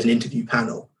cases, there's an interview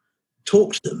panel.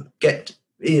 Talk to them.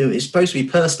 It's supposed to be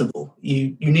personable.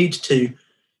 You need to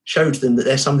show to them that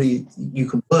they're somebody you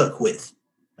can work with.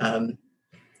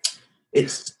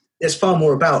 It's far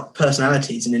more about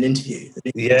personalities in an interview.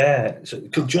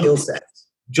 Skill sets.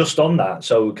 Just on that,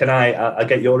 so can I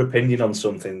get your opinion on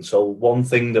something? So one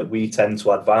thing that we tend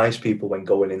to advise people when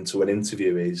going into an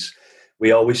interview is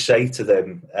we always say to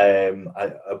them,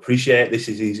 I appreciate this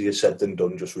is easier said than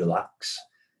done, just relax.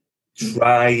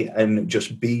 Try and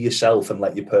just be yourself and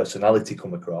let your personality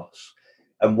come across.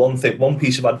 And one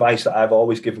piece of advice that I've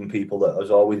always given people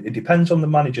it depends on the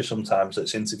manager sometimes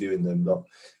that's interviewing them, but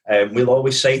we'll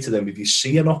always say to them, if you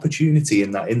see an opportunity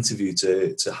in that interview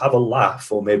to have a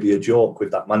laugh or maybe a joke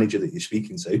with that manager that you're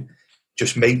speaking to,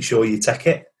 just make sure you take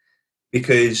it,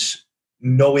 because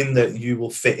knowing that you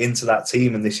will fit into that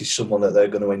team and this is someone that they're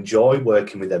going to enjoy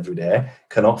working with every day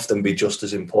can often be just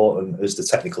as important as the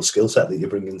technical skill set that you're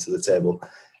bringing to the table.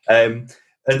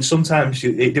 And sometimes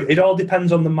it all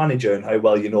depends on the manager and how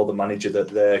well you know the manager that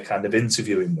they're kind of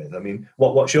interviewing with. I mean,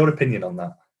 what's your opinion on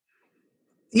that?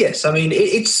 Yes, I mean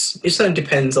it certainly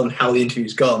depends on how the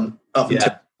interview's gone up until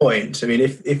the point. I mean,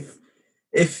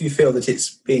 if you feel that it's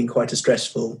been quite a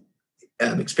stressful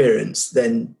experience,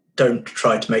 then don't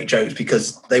try to make jokes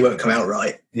because they won't come out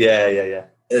right. Yeah.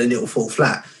 And it'll fall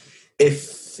flat.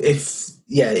 If it's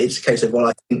a case of, well,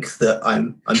 I think that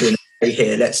I'm doing okay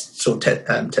here. Let's sort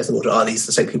of test the water. Are these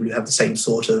the same people who have the same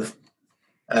sort of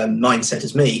mindset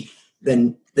as me?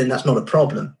 Then that's not a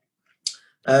problem.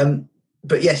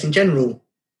 But yes, in general,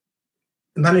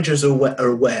 managers are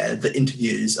aware that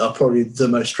interviews are probably the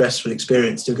most stressful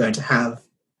experience you're going to have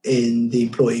in the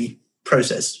employee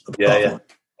process.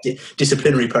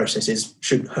 Disciplinary processes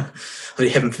should,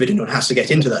 heaven forbid, anyone has to get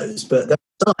into those. But that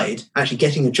aside, actually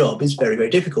getting a job is very,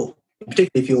 very difficult, particularly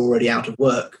if you're already out of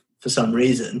work for some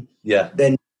reason. Yeah.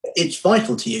 Then it's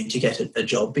vital to you to get a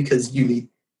job because you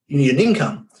need an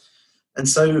income. And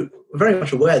so we're very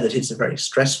much aware that it's a very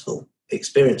stressful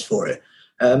experience for it.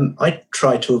 I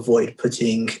try to avoid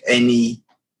putting any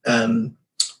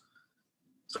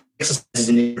exercises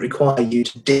in it that require you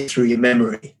to dig through your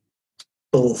memory,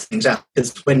 pull things out,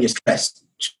 because when you're stressed,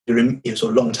 your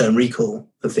sort of long-term recall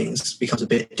for things becomes a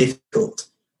bit difficult.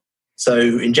 So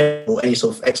in general, any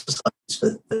sort of exercise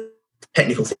for the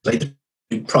technical things they do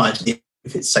prior to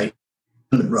if it's, say, a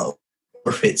permanent role,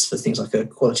 or if it's for things like a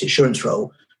quality assurance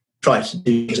role, try to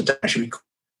do things that don't actually require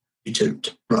you to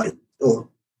write or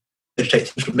take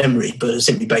things from memory, but are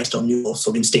simply based on your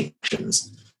sort of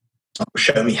instinctions.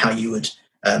 Show me how you would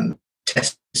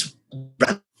test this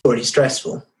already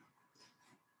stressful.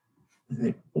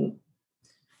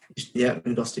 Yeah,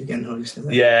 we lost it again. How do you say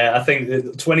that? Yeah, I think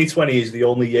 2020 is the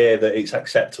only year that it's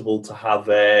acceptable to have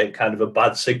kind of a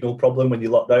bad signal problem when you're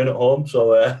locked down at home.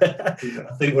 So I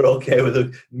think we're okay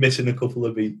with missing a couple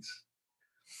of beats.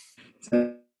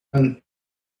 So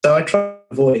I try to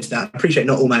avoid that. I appreciate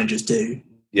not all managers do.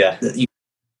 Yeah. That you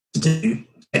do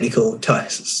technical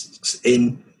tests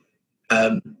in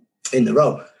the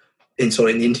role, in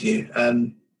the interview.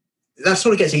 That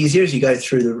sort of gets easier as you go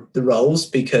through the roles,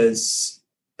 because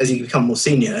as you become more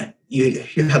senior, you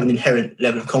have an inherent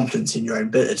level of confidence in your own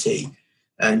ability.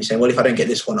 And you say, well, if I don't get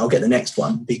this one, I'll get the next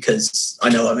one because I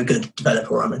know I'm a good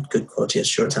developer, or I'm a good quality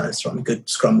assurance analyst, or I'm a good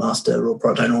Scrum Master or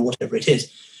product owner, or whatever it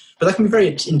is. But that can be very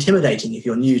intimidating if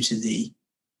you're new to the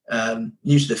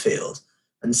field.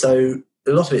 And so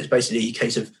a lot of it is basically a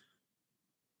case of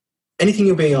anything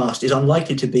you're being asked is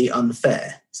unlikely to be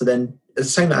unfair. So then, the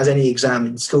same as any exam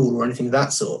in school or anything of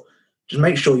that sort, just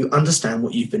make sure you understand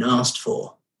what you've been asked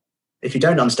for. If you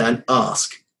don't understand,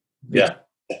 ask. Yeah.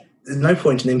 There's no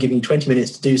point in them giving you 20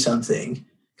 minutes to do something,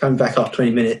 coming back after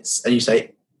 20 minutes, and you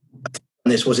say,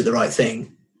 was it the right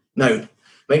thing? No.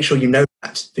 Make sure you know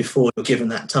that before you're given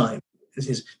that time. Because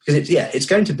it's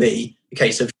going to be a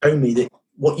case of showing me that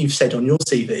what you've said on your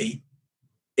CV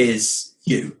is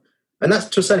you. And that's,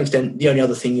 to a certain extent, the only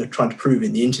other thing you're trying to prove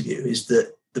in the interview is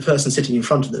that the person sitting in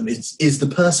front of them is the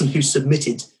person who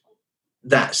submitted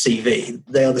that CV.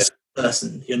 They are the same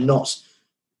person. You're not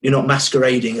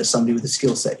masquerading as somebody with a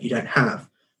skill set you don't have.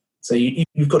 So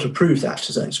you've got to prove that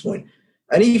to a certain point.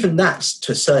 And even that's,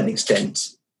 to a certain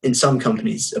extent, in some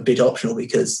companies, a bit optional,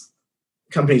 because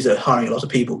companies that are hiring a lot of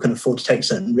people can afford to take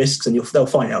certain risks, and they'll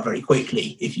find out very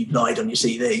quickly if you've lied on your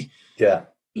CV. Yeah.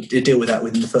 You deal with that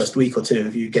within the first week or two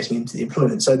of you getting into the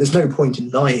employment. So there's no point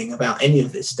in lying about any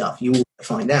of this stuff. You will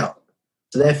find out.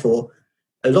 So therefore,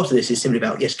 a lot of this is simply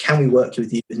about, yes, can we work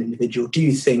with you as an individual? Do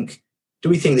we think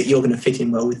that you're going to fit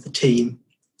in well with the team?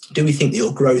 Do we think that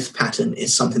your growth pattern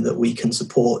is something that we can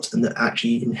support and that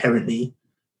actually inherently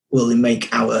will make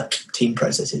our team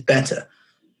processes better?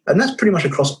 And that's pretty much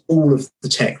across all of the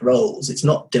tech roles. It's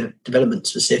not development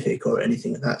specific or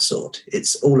anything of that sort.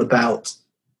 It's all about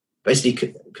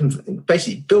basically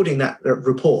building that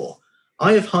rapport.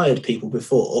 I have hired people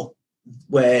before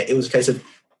where it was a case of,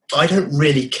 I don't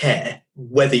really care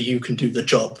whether you can do the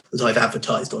job that I've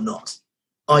advertised or not.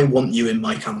 I want you in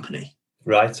my company.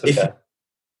 Right, okay.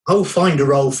 I'll find a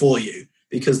role for you,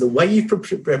 because the way you've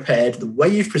prepared, the way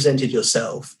you've presented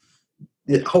yourself,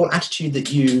 the whole attitude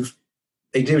that you've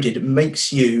exhibited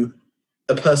makes you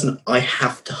a person I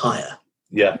have to hire.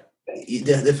 Yeah.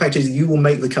 The fact is, you will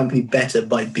make the company better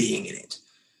by being in it.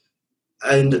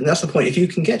 And that's the point. If you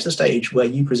can get to the stage where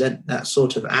you present that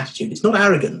sort of attitude, it's not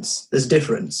arrogance. There's a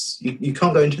difference. You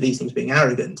can't go into these things being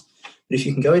arrogant. But if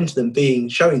you can go into them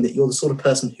showing that you're the sort of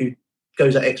person who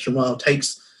goes that extra mile,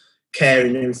 takes care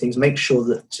in everything, makes sure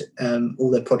that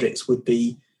all their projects would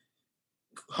be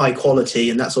high quality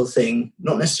and that sort of thing,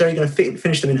 not necessarily going to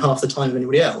finish them in half the time of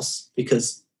anybody else,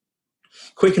 because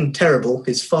quick and terrible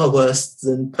is far worse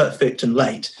than perfect and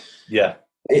late. Yeah.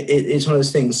 It's one of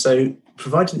those things. So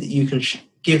provided that you can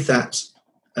give that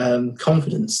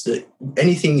confidence that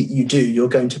anything that you do, you're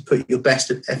going to put your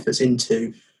best efforts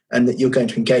into, and that you're going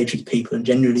to engage with people and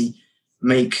generally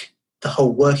make the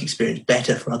whole work experience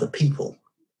better for other people,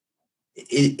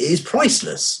 it is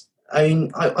priceless. I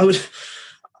mean,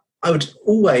 I would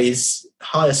always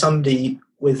hire somebody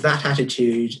with that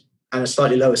attitude and a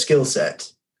slightly lower skill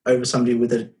set over somebody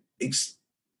with an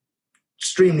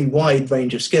extremely wide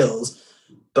range of skills,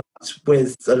 but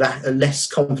with a less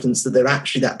confidence that they're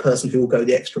actually that person who will go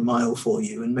the extra mile for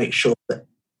you and make sure that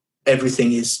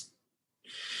everything is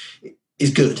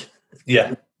good.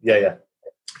 Yeah.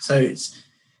 So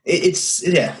it's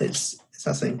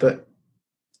that thing. But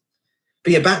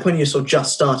yeah, back when you're sort of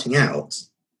just starting out,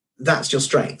 that's your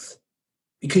strength,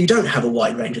 because you don't have a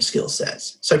wide range of skill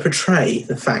sets. So portray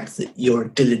the fact that you're a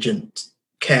diligent,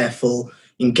 careful,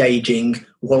 engaging,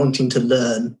 wanting to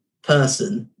learn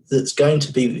person that's going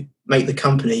to make the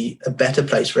company a better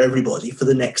place for everybody for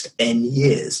the next N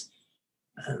years.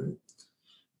 And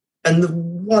the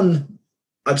one,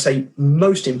 I'd say,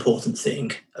 most important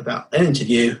thing about an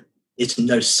interview is to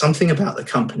know something about the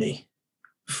company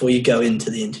before you go into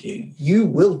the interview. You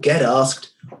will get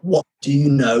asked, what do you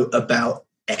know about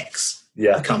X,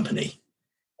 a company?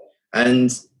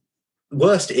 And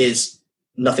worst is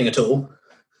nothing at all.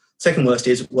 Second worst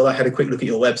is, well, I had a quick look at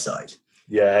your website.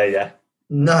 Yeah.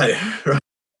 No, right.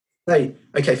 Hey,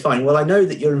 okay, fine. Well, I know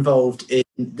that you're involved in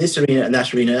this arena and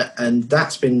that arena, and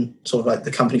that's been sort of like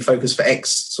the company focus for X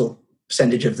sort of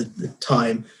percentage of the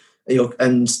time,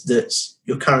 and that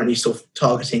you're currently sort of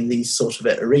targeting these sort of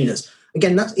arenas.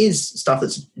 Again, that is stuff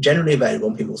that's generally available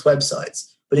on people's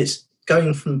websites, but it's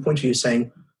going from the point of view of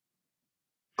saying,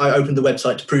 I opened the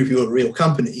website to prove you're a real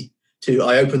company, to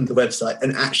I opened the website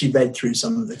and actually read through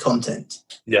some of the content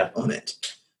on it.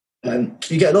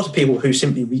 You get a lot of people who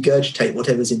simply regurgitate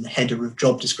whatever's in the header of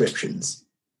job descriptions.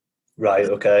 Right,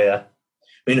 okay, yeah.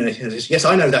 Yes,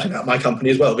 I know that about my company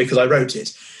as well because I wrote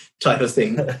it, type of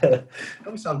thing.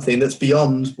 Something that's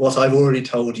beyond what I've already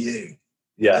told you.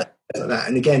 Yeah. Like that.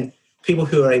 And again, people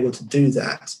who are able to do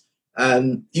that,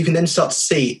 you can then start to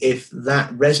see if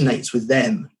that resonates with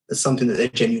them as something that they're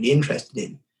genuinely interested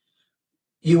in.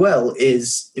 UL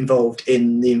is involved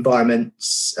in the environment,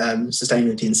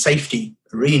 sustainability and safety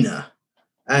arena.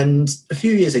 And a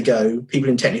few years ago, people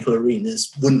in technical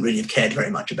arenas wouldn't really have cared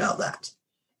very much about that.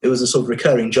 It was a sort of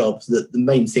recurring job that the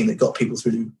main thing that got people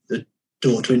through the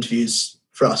door to interviews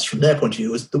for us from their point of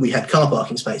view was that we had car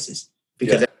parking spaces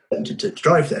because they wanted to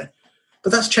drive there.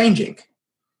 But that's changing.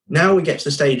 Now we get to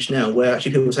the stage now where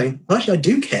actually people are saying, well, actually, I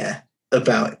do care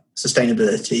about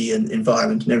sustainability and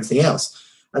environment and everything else.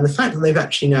 And the fact that they've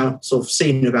actually now sort of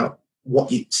seen about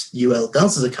what UL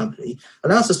does as a company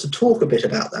allows us to talk a bit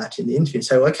about that in the interview and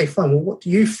say, well, okay, fine, well, what do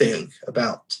you think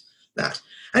about that?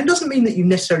 And it doesn't mean that you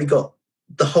necessarily got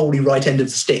the wholly right end of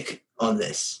the stick on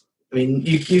this. I mean,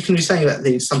 you can be saying that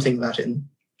there's something about it and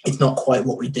it's not quite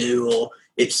what we do, or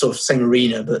it's sort of same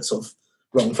arena but sort of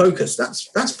wrong focus.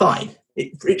 That's fine.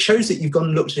 It shows that you've gone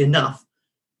and looked at enough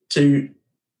to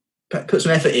put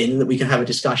some effort in that we can have a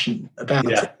discussion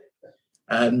about it.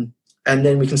 And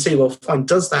then we can see, well, fine,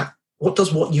 what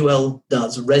does what UL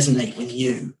does resonate with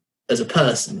you as a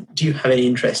person? Do you have any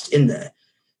interest in there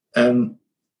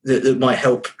that might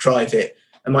help drive it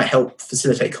and might help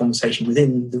facilitate conversation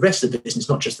within the rest of the business,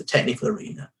 not just the technical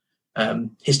arena?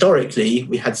 Historically,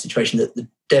 we had the situation that the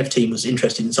dev team was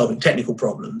interested in solving technical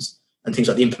problems, and things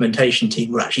like the implementation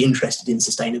team were actually interested in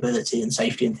sustainability and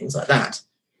safety and things like that.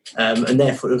 And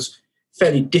therefore, it was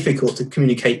fairly difficult to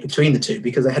communicate between the two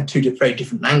because they had two very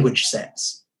different language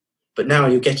sets. But now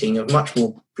you're getting a much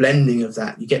more blending of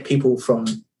that. You get people from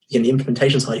the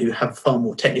implementation side who have far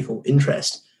more technical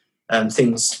interest.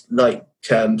 Things like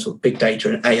sort of big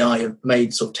data and AI have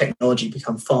made sort of technology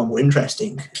become far more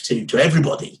interesting to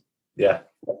everybody. Yeah,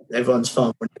 everyone's far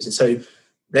more interested. So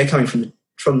they're coming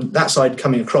from that side,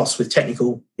 coming across with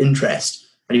technical interest.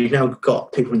 And you've now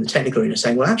got people in the technical arena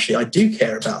saying, well, actually, I do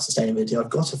care about sustainability. I've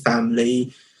got a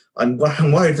family. I'm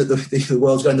worried that the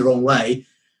world's going the wrong way.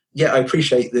 Yeah, I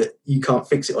appreciate that you can't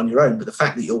fix it on your own, but the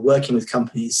fact that you're working with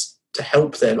companies to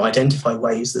help them identify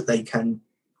ways that they can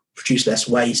produce less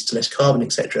waste, less carbon,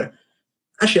 etc.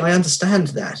 Actually, I understand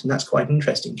that, and that's quite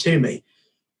interesting to me.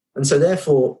 And so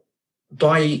therefore,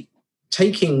 by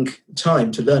taking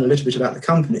time to learn a little bit about the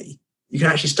company, you can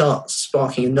actually start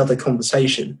sparking another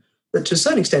conversation that to a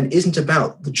certain extent isn't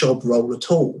about the job role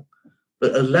at all,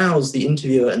 but allows the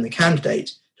interviewer and the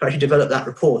candidate to actually develop that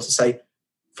rapport to say,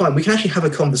 fine, we can actually have a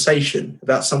conversation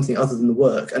about something other than the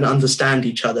work and understand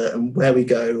each other and where we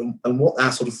go and what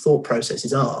our sort of thought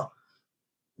processes are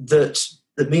that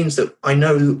that means that I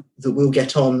know that we'll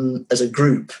get on as a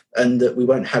group and that we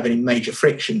won't have any major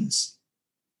frictions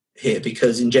here,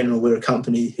 because in general we're a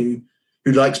company who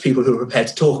likes people who are prepared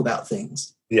to talk about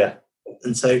things. Yeah.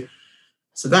 And so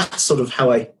that's sort of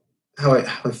how I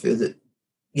feel that,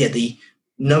 the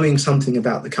knowing something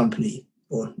about the company,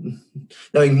 or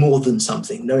knowing more than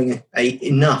something, knowing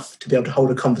enough to be able to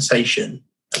hold a conversation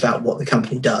about what the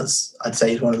company does, I'd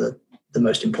say is one of the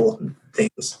most important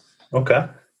things. Okay.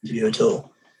 To you at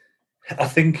all. I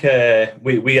think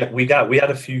we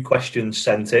had a few questions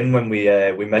sent in when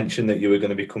we mentioned that you were going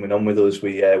to be coming on with us.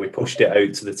 We pushed it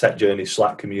out to the Tech Journey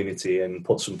Slack community and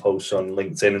put some posts on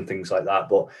LinkedIn and things like that.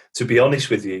 But to be honest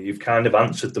with you, you've kind of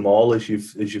answered them all as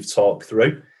you've talked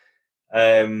through.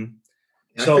 I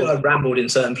feel I've rambled in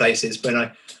certain places when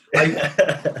I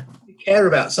care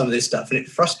about some of this stuff, and it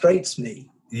frustrates me.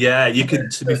 Yeah, you can.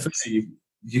 To be fair,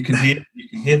 you can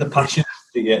hear the passion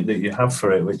that you have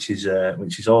for it, which is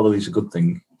always a good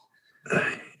thing.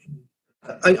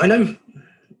 I know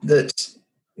that,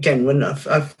 again, when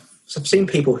I've seen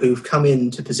people who've come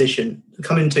into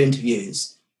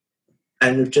interviews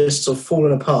and have just sort of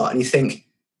fallen apart, and you think,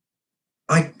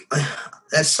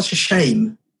 that's such a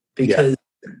shame, because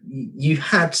you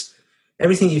had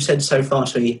everything you've said so far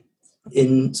to me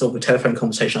in sort of a telephone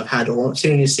conversation I've had or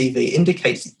seen on your CV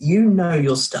indicates that you know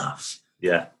your stuff.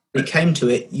 Yeah. When it came to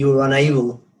it, you were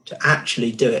unable to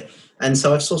actually do it. And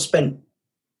so I've sort of spent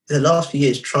the last few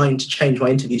years trying to change my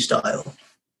interview style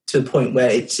to the point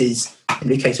where it is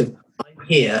a case of, I'm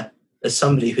here as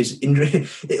somebody who's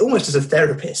almost as a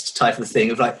therapist type of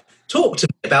thing, of like, talk to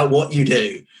me about what you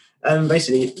do. And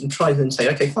basically try and say,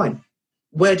 okay, fine.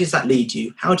 Where does that lead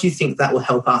you? How do you think that will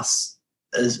help us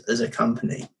as a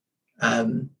company?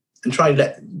 And try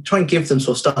and give them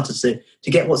sort of starters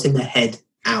to get what's in their head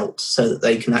out, so that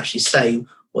they can actually say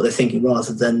what they're thinking,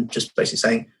 rather than just basically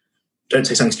saying, don't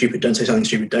say something stupid, don't say something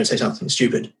stupid, don't say something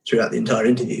stupid throughout the entire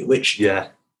interview, which in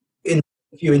a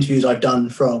few interviews I've done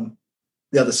from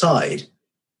the other side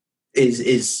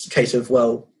is a case of,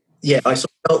 well, yeah, I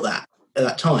sort of felt that at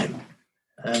that time.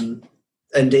 And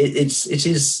it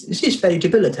is very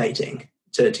debilitating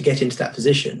to get into that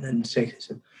position, and to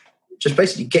just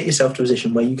basically get yourself to a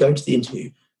position where you go into the interview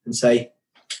and say,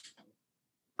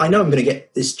 I know I'm going to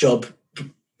get this job.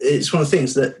 It's one of the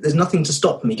things that there's nothing to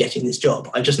stop me getting this job.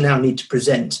 I just now need to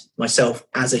present myself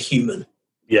as a human.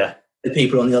 Yeah. The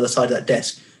people on the other side of that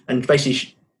desk, and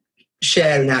basically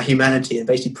share in our humanity, and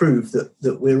basically prove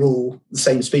that we're all the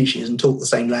same species and talk the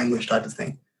same language, type of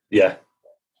thing. Yeah.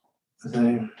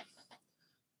 That's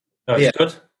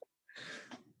good.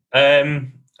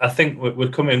 I think we're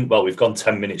coming. Well, we've gone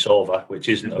 10 minutes over, which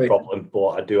isn't a problem. But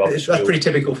I do have. That's pretty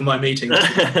typical for my meetings.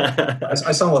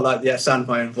 I somewhat like the sound of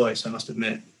my own voice, I must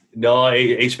admit. No,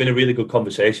 it's been a really good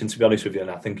conversation, to be honest with you, and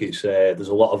I think it's there's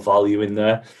a lot of value in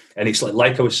there. And it's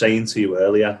like I was saying to you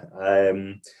earlier,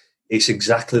 it's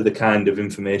exactly the kind of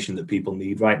information that people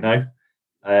need right now.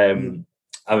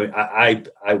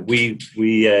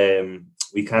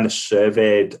 We kind of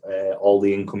surveyed all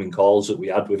the incoming calls that we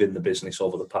had within the business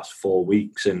over the past 4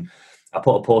 weeks, and I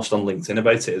put a post on LinkedIn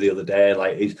about it the other day.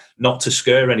 Like, it's not to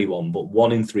scare anyone, but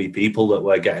 1 in 3 people that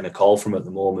we're getting a call from at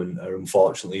the moment are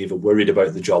unfortunately either worried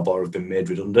about the job or have been made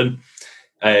redundant.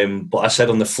 But I said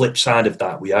on the flip side of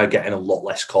that, we are getting a lot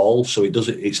less calls, so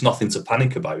it's nothing to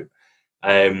panic about.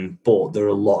 But there are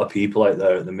a lot of people out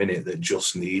there at the minute that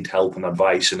just need help and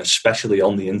advice, and especially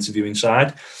on the interviewing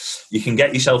side, you can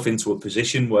get yourself into a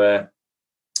position where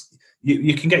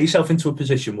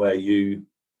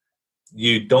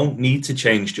you don't need to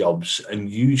change jobs. And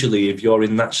usually if you're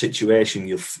in that situation,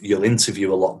 you'll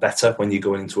interview a lot better when you're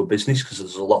going into a business, because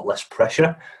there's a lot less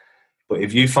pressure. But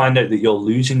if you find out that you're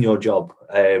losing your job,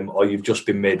 or you've just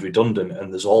been made redundant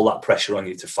and there's all that pressure on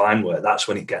you to find work, that's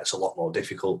when it gets a lot more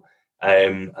difficult.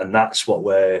 And that's what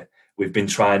we've been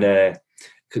trying to,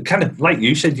 kind of like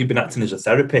you said, you've been acting as a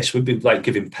therapist. We've been like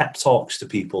giving pep talks to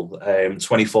people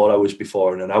 24 hours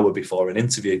before and an hour before an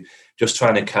interview, just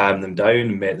trying to calm them down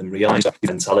and make them realise the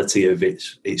mentality of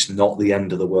it's not the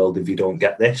end of the world if you don't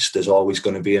get this. There's always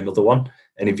going to be another one.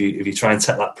 And if you try and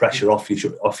take that pressure off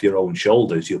your own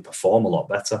shoulders, you'll perform a lot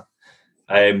better.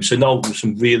 So no,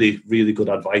 some really, really good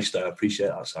advice there. I appreciate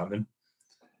that, Simon.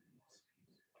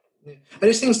 And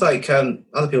it's things like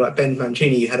other people like Ben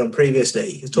Mancini you had on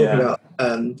previously. He was talking about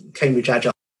Cambridge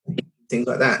Agile, things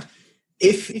like that.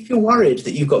 If you're worried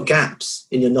that you've got gaps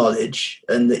in your knowledge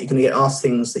and that you're going to get asked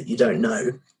things that you don't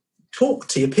know, talk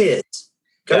to your peers.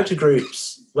 Go to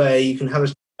groups where you can have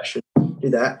a discussion,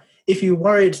 do that. If you're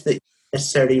worried that you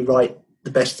necessarily write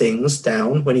the best things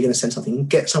down when you're going to send something,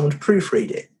 get someone to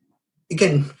proofread it.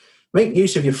 Again, make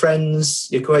use of your friends,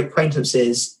 your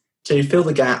acquaintances to fill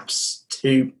the gaps,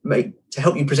 to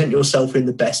help you present yourself in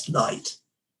the best light.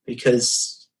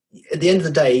 Because at the end of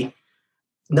the day,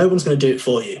 no one's going to do it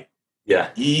for you. Yeah,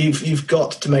 you've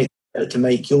got to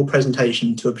make your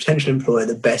presentation to a potential employer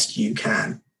the best you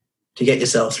can to get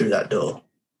yourself through that door.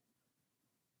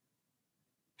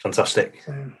 Fantastic.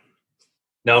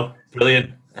 No,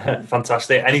 brilliant.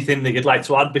 Fantastic. Anything that you'd like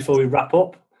to add before we wrap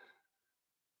up?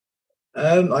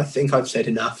 I think I've said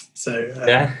enough. So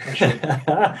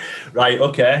yeah. Right.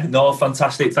 Okay. No,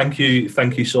 fantastic. Thank you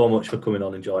so much for coming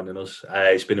on and joining us.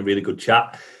 It's been a really good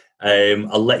chat.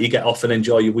 I'll let you get off and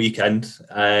enjoy your weekend.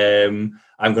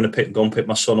 I'm going to go and pick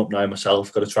my son up now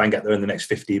myself. Got to try and get there in the next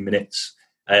 15 minutes.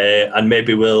 And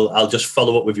maybe I'll just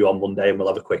follow up with you on Monday and we'll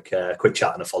have a quick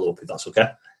chat and a follow up if that's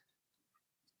okay.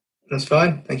 That's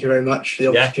fine. Thank you very much for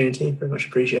the opportunity. Yeah. Very much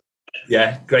appreciate it.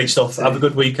 Yeah, great stuff. Have a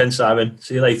good weekend, Simon.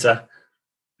 See you later.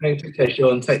 Okay,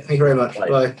 Sean. Thank you very much.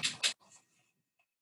 Bye.